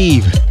 and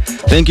Steve.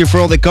 Thank you for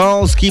all the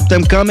calls. Keep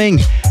them coming.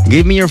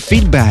 Give me your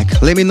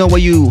feedback. Let me know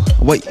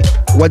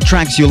what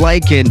tracks you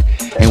like and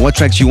what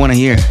tracks you want to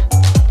hear.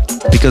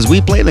 Because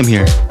we play them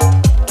here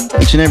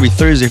each and every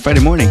Thursday,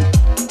 Friday morning,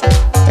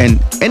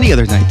 and any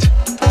other night.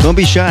 Don't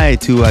be shy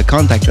to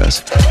contact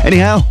us.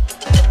 Anyhow,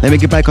 let me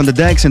get back on the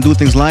decks and do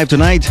things live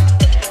tonight.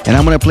 And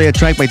I'm going to play a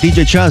track by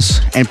DJ Chus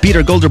and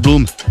Peter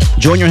Golderbloom,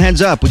 Join Your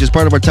Hands Up, which is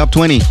part of our top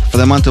 20 for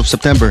the month of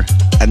September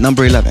at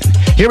number 11.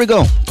 Here we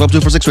go, Club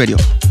 246 Radio.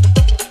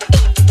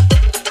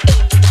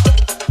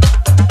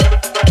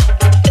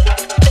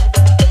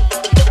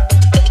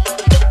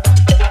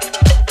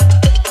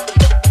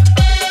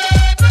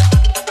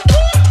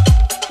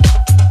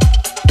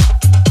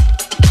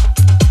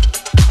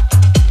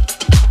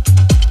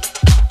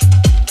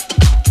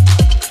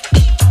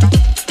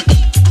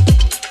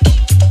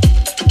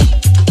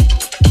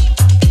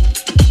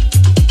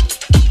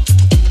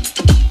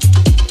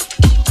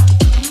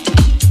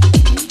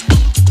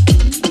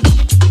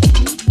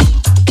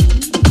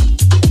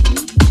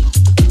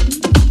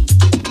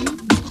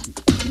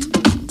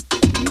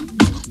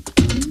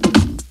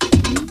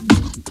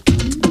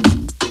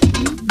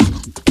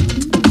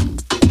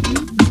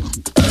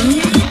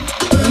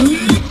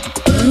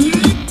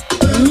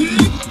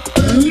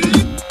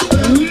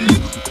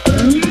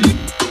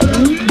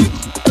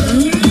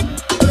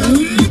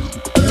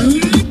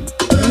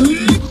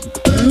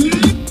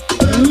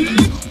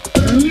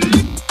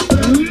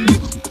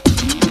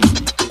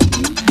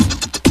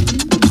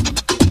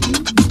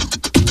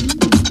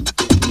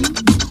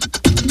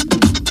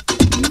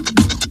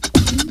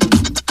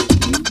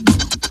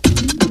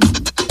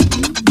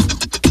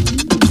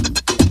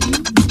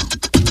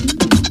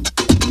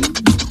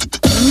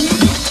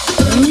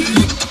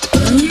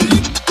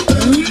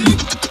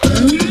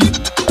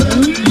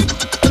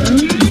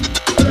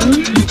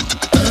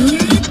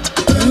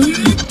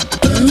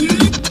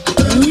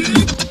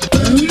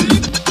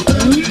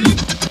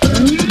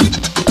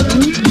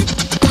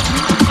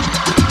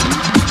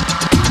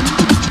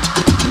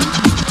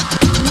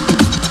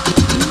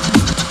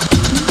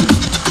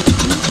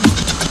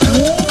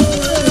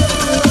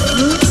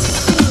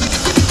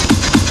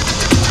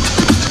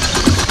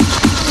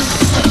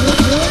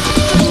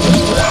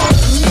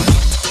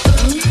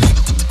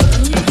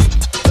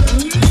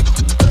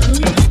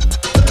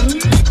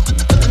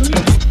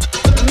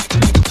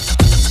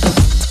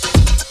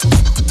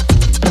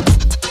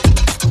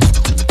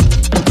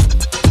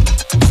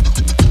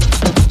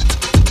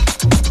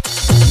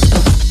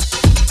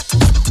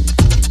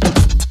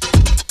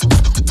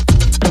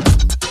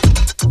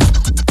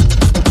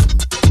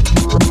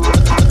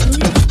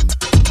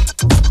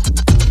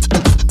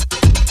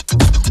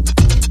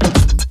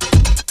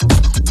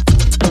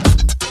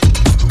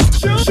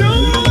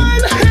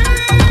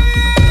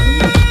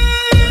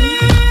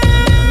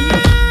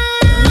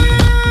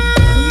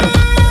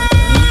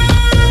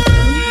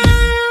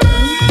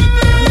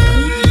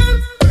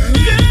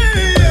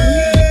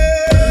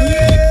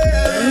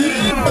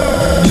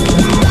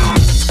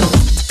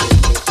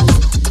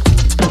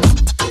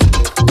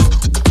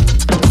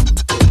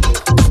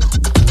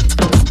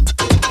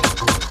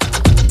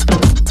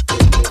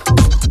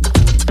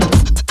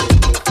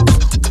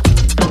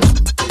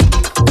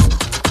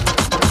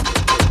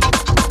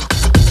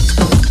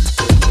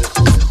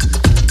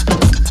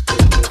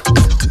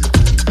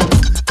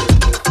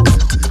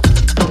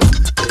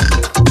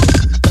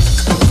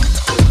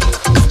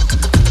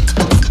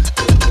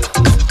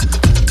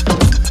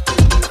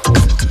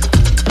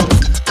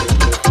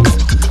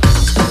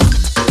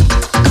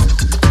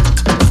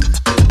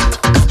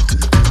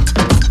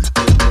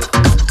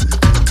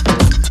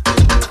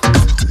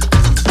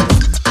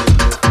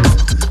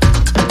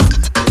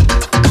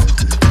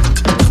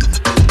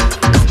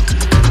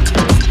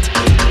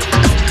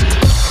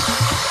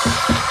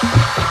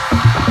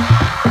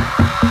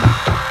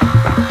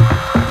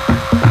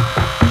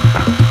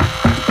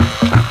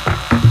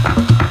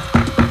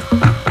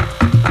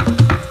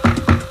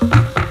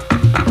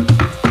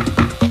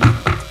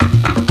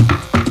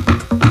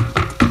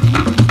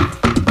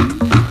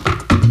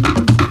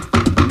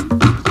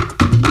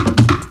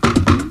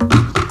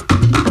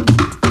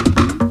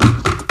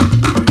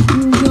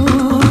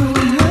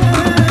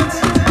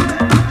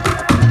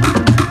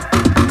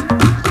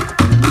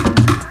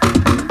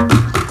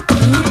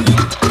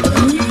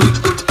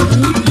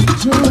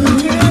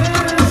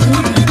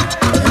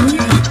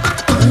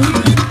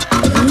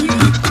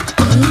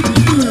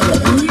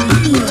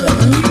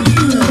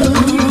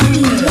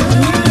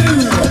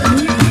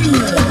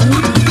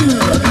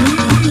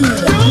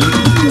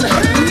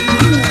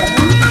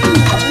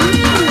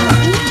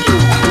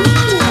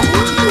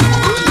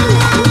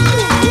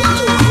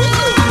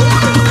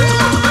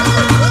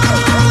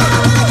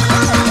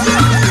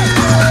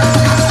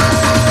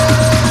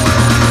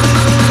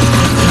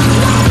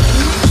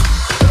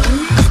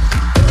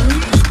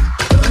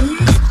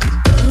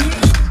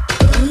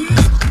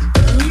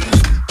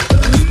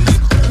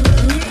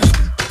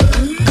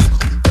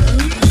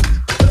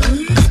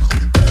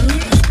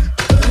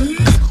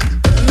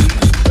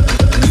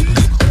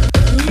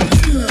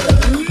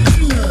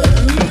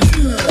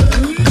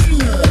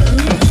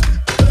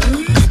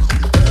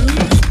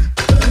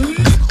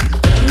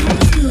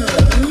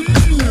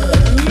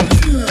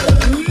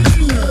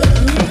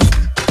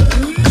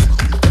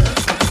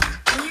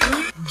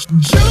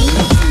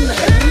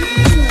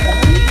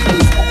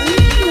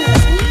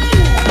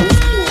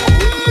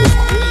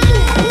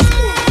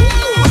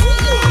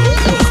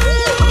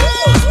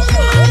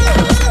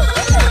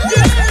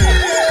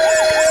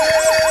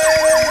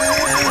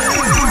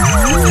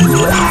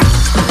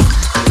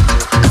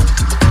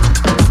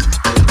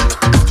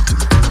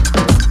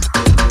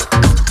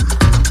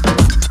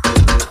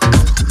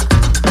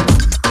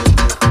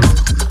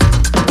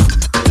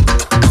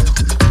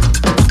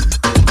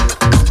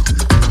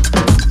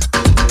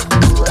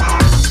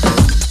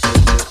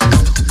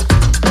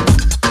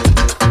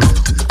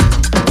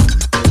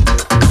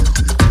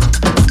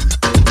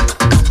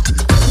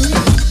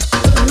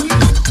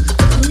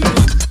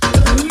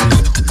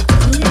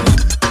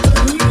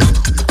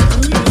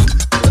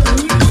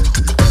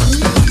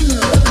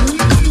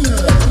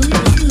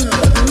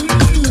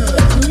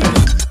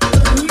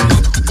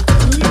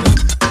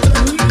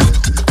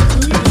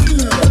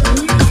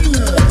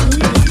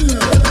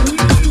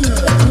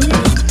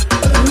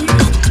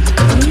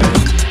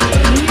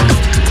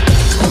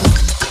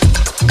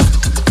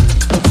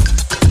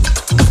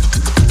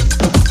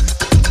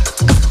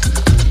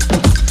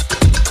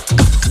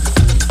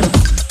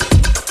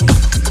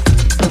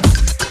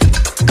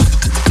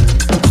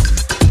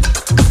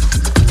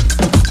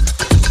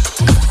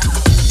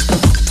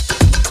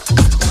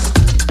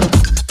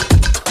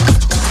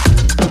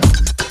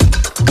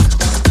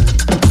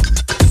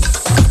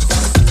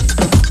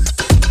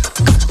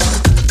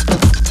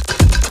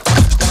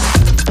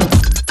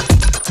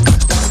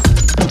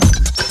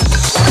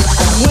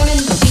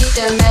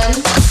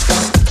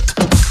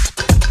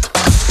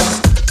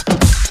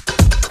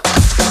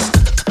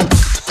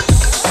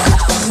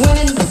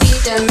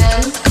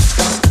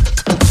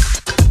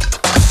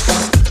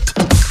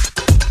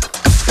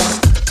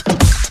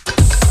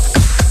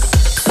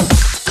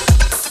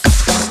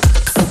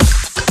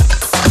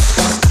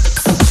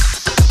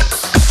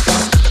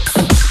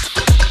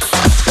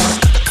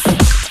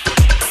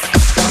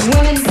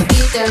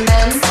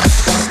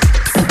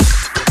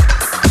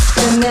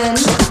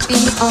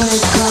 on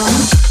the drum.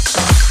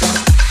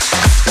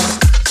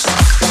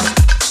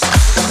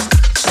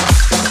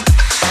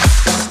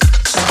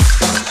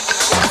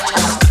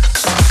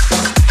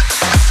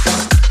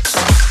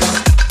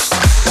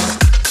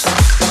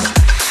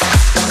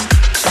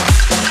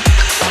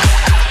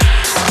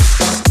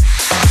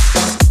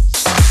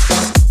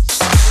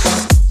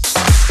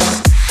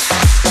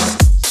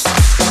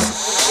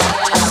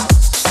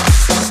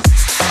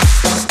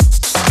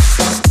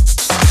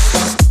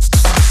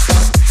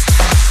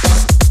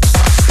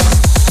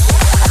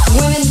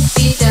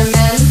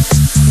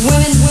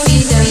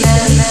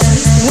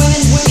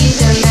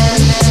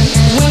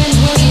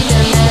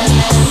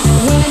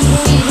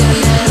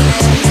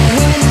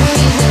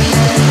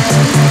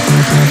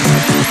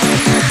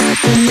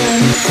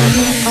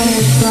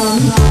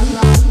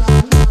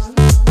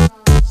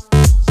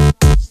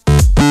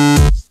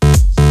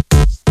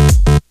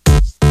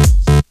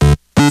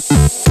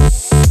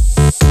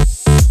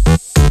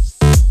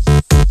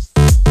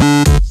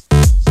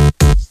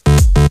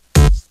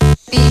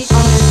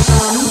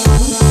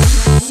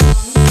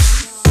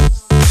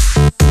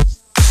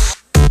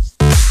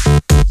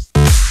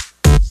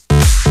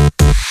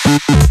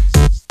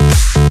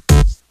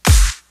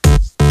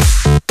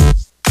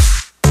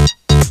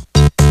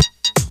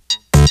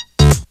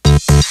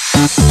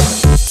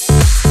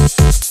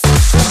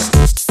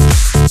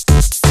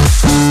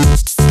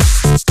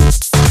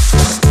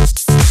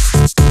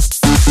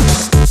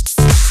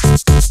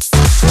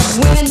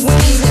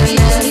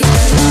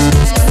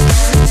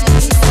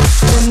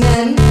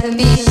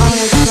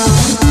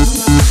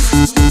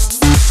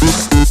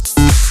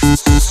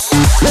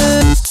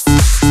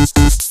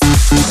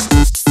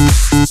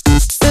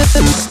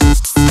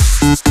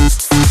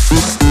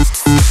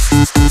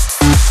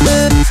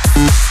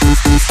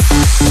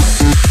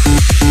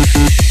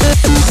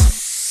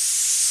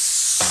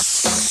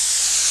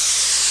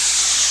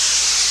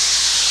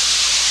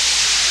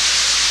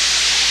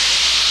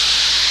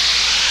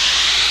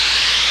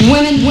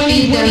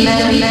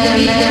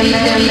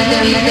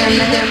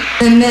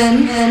 The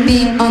men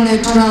beat on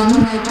their drum.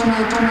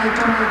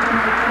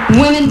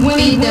 Women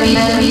beat their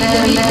men.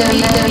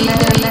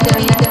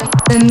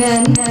 The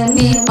men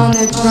beat on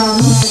their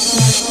drum.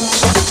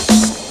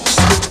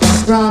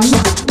 Drum.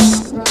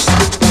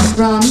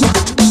 Drum.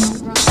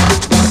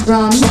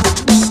 Drum.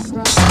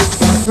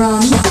 Drum.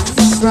 Drum.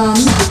 Drum.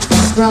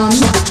 Drum.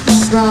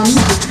 Drum. Drum.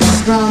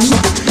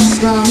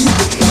 Drum. Drum.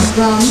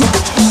 Drum. Drum.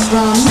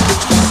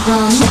 Drum. Drum.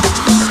 Drum.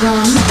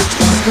 Drum.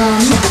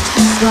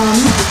 Drum.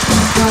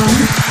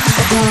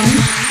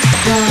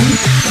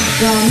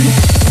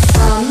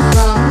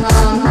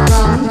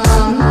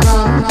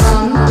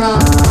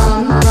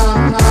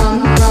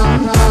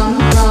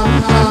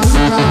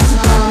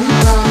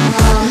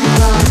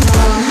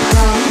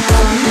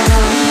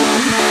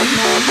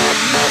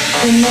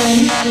 And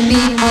then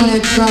beat on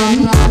their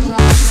drum.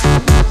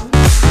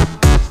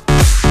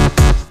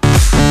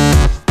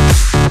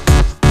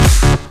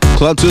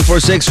 Club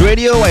 246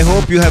 Radio, I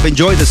hope you have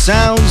enjoyed the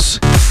sounds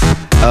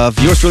of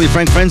yours truly,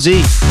 Frank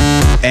Frenzy,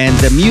 and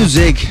the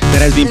music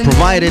that has been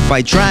provided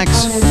by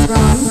Trax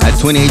at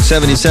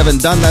 2877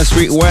 Dundas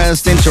Street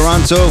West in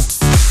Toronto.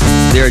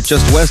 They're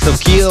just west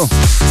of Kiel.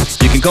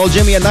 You can call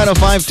Jimmy at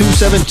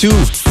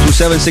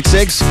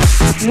 905-272-2766.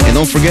 And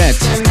don't forget,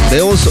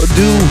 they also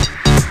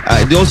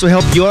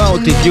help you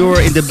out if you're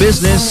in the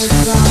business,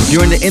 if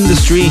you're in the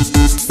industry,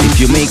 if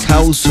you make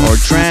house or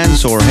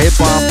trance or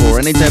hip-hop or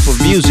any type of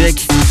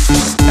music.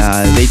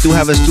 They do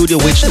have a studio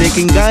which they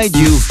can guide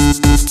you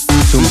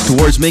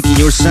towards making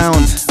your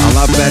sound a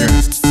lot better.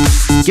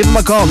 Give them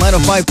a call,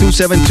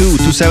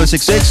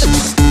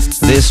 905-272-2766.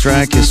 This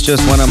track is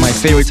just one of my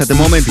favorites at the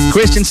moment.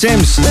 Christian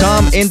Sims,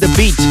 Tom in the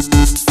Beat.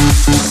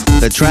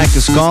 The track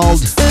is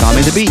called Tom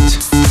in the Beat,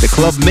 the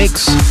club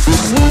mix.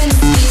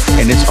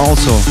 And it's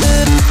also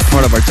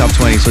part of our top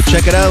 20. So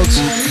check it out.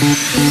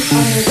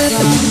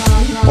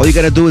 All you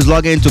gotta do is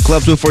log into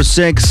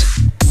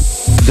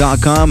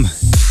club246.com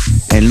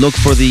and look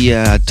for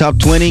the top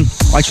 20.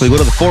 Actually, go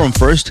to the forum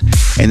first,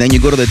 and then you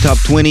go to the top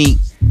 20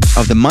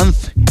 of the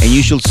month, and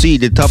you should see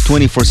the top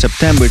 20 for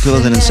September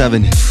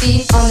 2007.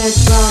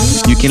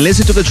 You can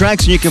listen to the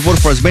tracks, and you can vote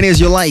for as many as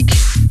you like.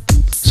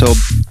 So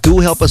do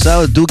help us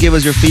out. Do give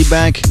us your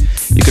feedback.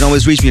 You can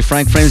always reach me,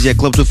 Frank Frenzy, at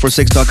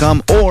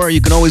club246.com, or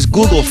you can always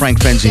Google Frank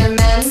Frenzy.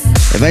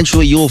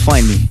 Eventually, you will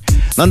find me.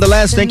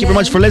 Nonetheless, thank you very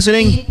much for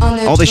listening.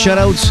 All the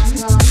shout-outs.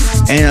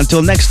 And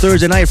until next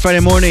Thursday night,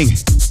 Friday morning,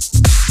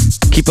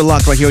 keep it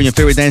locked right here on your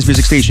favorite dance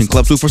music station,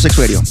 Club 246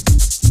 Radio.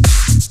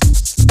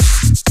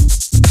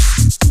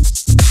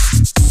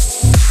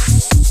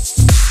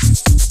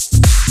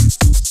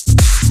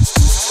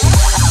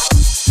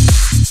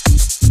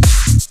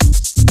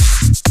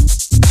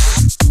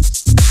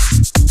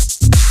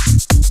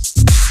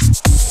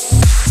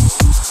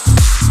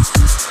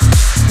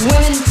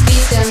 Women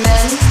beat their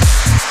men.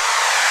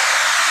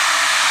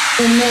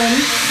 The men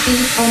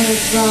beat on their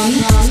drum.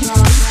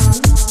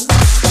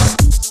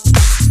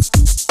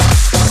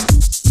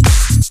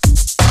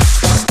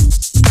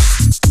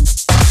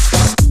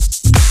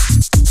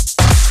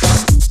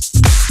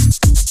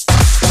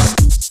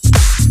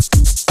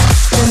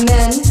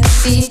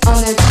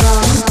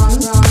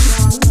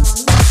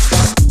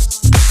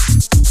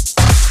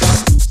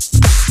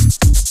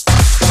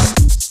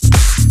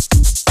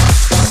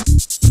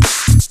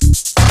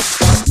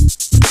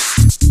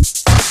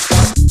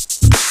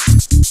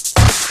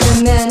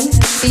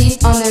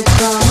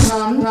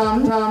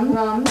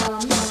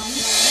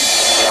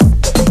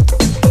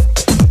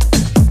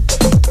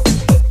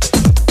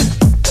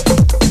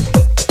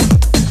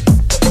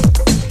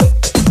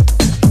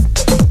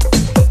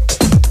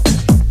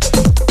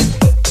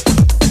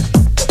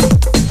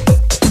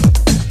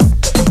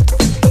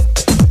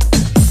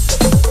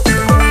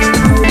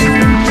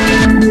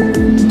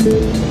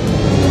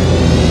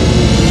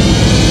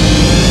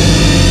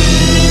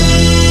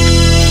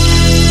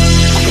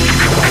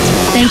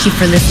 Thank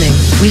you for listening.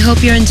 We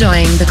hope you're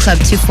enjoying the Club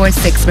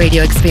 246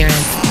 radio experience.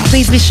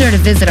 Please be sure to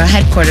visit our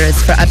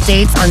headquarters for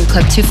updates on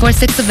Club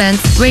 246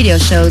 events, radio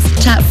shows,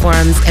 chat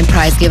forums, and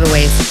prize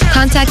giveaways.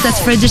 Contact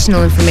us for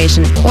additional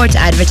information or to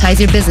advertise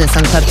your business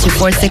on Club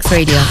 246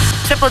 Radio.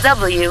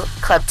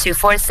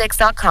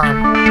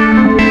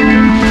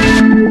 www.club246.com.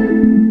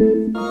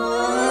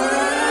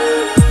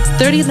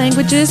 30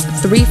 languages,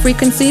 3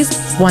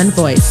 frequencies, 1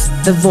 voice.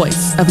 The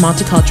voice of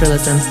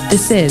multiculturalism.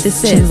 This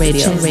is Chin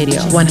Radio,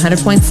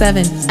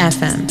 100.7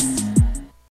 FM.